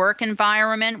incestuous work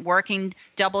environment, working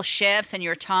double shifts, and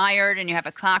you're tired, and you have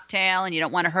a cocktail, and you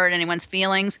don't want to hurt anyone's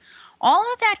feelings.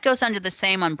 All of that goes under the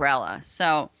same umbrella.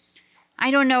 So I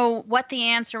don't know what the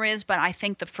answer is, but I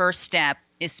think the first step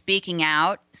is speaking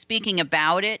out, speaking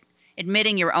about it,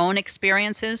 admitting your own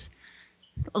experiences.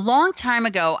 A long time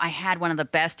ago, I had one of the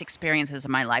best experiences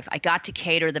of my life. I got to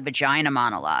cater the vagina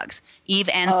monologues. Eve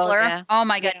Ensler. Oh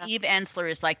my God. Yeah. Eve Ensler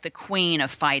is like the queen of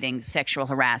fighting sexual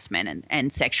harassment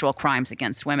and sexual crimes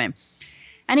against women.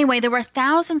 Anyway, there were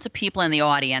thousands of people in the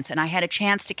audience, and I had a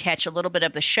chance to catch a little bit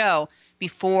of the show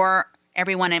before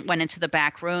everyone went into the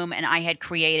back room, and I had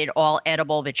created all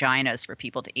edible vaginas for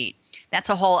people to eat. That's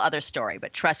a whole other story,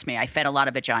 but trust me, I fed a lot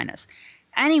of vaginas.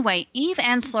 Anyway, Eve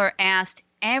Ensler asked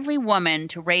every woman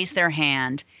to raise their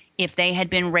hand if they had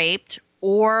been raped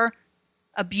or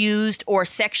abused or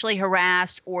sexually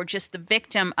harassed or just the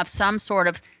victim of some sort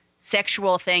of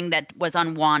sexual thing that was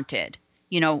unwanted.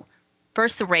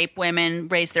 First the rape women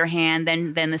raised their hand,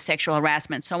 then the sexual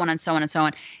harassment, so on and so on and so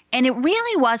on. And it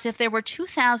really was, if there were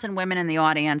 2,000 women in the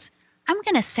audience, I'm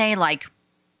going to say like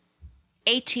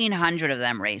 1,800 of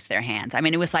them raised their hands.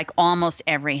 It was like almost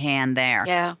every hand there.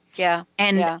 Yeah.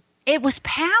 And it was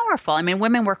powerful.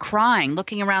 Women were crying,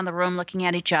 looking around the room, looking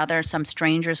at each other. Some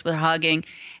strangers were hugging.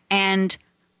 And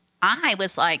I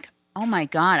was like, oh my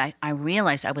God, I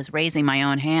realized I was raising my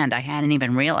own hand. I hadn't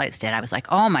even realized it. I was like,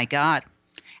 oh my God.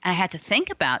 And I had to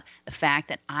think about the fact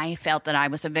that I felt that I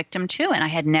was a victim too. And I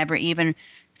had never even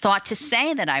thought to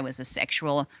say that I was a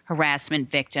sexual harassment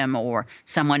victim or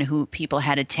someone who people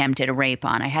had attempted a rape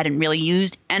on. I hadn't really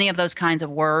used any of those kinds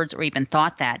of words or even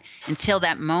thought that until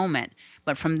that moment.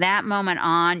 But from that moment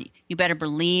on, you better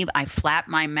believe I flapped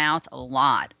my mouth a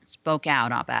lot, spoke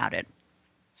out about it.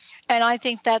 And I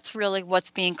think that's really what's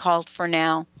being called for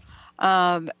now.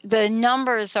 The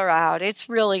numbers are out. It's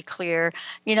really clear.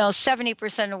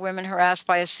 70% of women harassed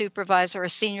by a supervisor or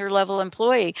senior level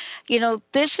employee.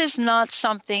 This is not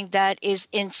something that is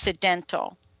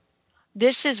incidental.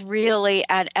 This is really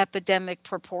at epidemic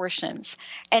proportions,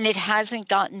 and it hasn't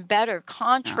gotten better,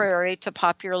 contrary to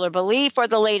popular belief or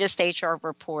the latest HR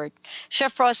report.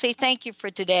 Chef Rossi, thank you for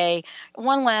today.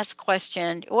 One last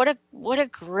question. What a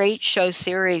great show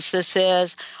series this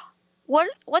is.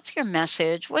 What's your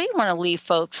message? What do you want to leave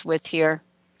folks with here?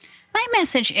 My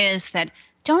message is that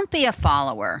don't be a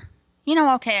follower.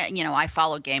 I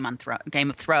follow Game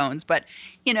of Thrones, but,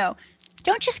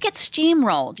 don't just get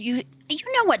steamrolled. You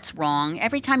know what's wrong.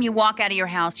 Every time you walk out of your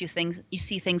house, you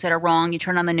see things that are wrong. You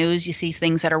turn on the news, you see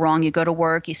things that are wrong. You go to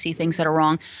work, you see things that are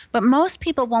wrong. But most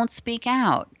people won't speak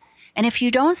out. And if you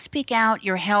don't speak out,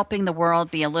 you're helping the world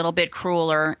be a little bit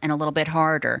crueler and a little bit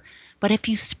harder. But if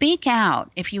you speak out,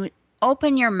 if you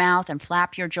open your mouth and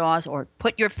flap your jaws or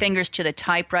put your fingers to the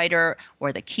typewriter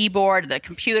or the keyboard, the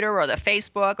computer or the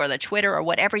Facebook or the Twitter or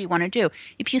whatever you want to do.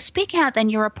 If you speak out, then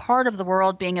you're a part of the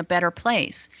world being a better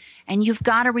place. And you've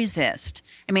got to resist.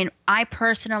 I mean, I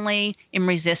personally am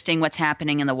resisting what's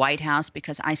happening in the White House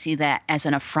because I see that as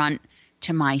an affront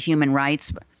to my human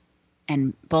rights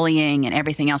and bullying and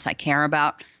everything else I care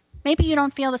about. Maybe you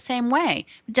don't feel the same way.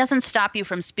 It doesn't stop you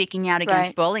from speaking out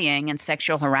against bullying and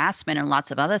sexual harassment and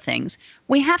lots of other things.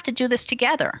 We have to do this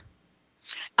together.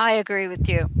 I agree with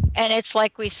you. And it's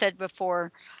like we said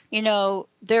before, you know,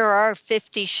 there are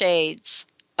 50 shades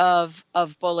of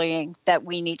bullying that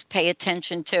we need to pay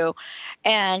attention to.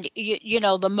 And, you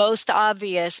know, the most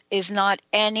obvious is not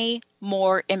any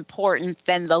more important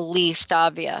than the least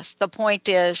obvious. The point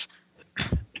is,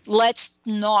 let's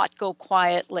not go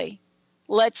quietly.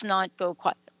 Let's not go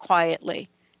quietly.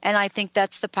 And I think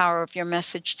that's the power of your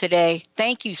message today.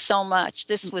 Thank you so much.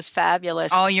 This was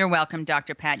fabulous. Oh, you're welcome,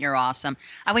 Dr. Pat. You're awesome.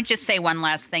 I would just say one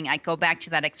last thing. I go back to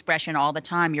that expression all the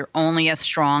time. You're only as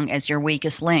strong as your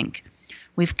weakest link.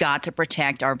 We've got to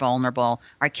protect our vulnerable,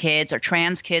 our kids, our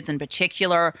trans kids in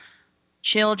particular,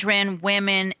 children,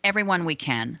 women, everyone we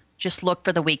can. Just look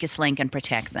for the weakest link and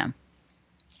protect them.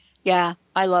 Yeah,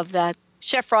 I love that.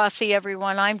 Chef Rossi,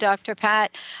 everyone. I'm Dr.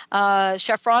 Pat.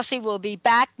 Chef Rossi will be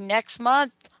back next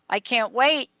month. I can't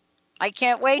wait. I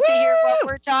can't wait to hear what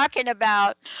we're talking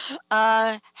about.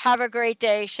 Have a great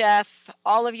day, Chef.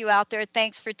 All of you out there,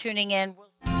 thanks for tuning in.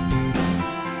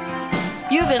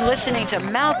 You've been listening to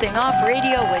Mouthing Off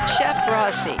Radio with Chef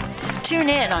Rossi. Tune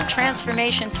in on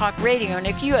Transformation Talk Radio, and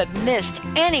if you have missed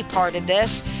any part of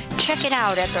this, check it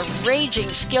out at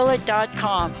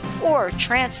theragingskillet.com or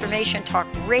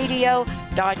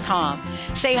transformationtalkradio.com.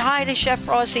 Say hi to Chef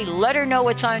Rossi, let her know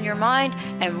what's on your mind,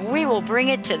 and we will bring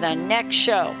it to the next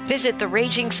show. Visit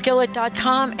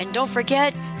theragingskillet.com, and don't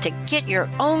forget to get your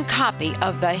own copy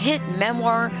of the hit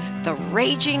memoir, The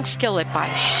Raging Skillet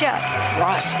by Chef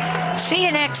Rossi. See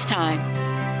you next time.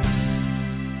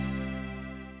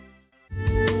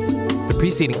 The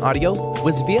preceding audio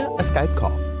was via a Skype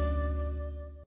call.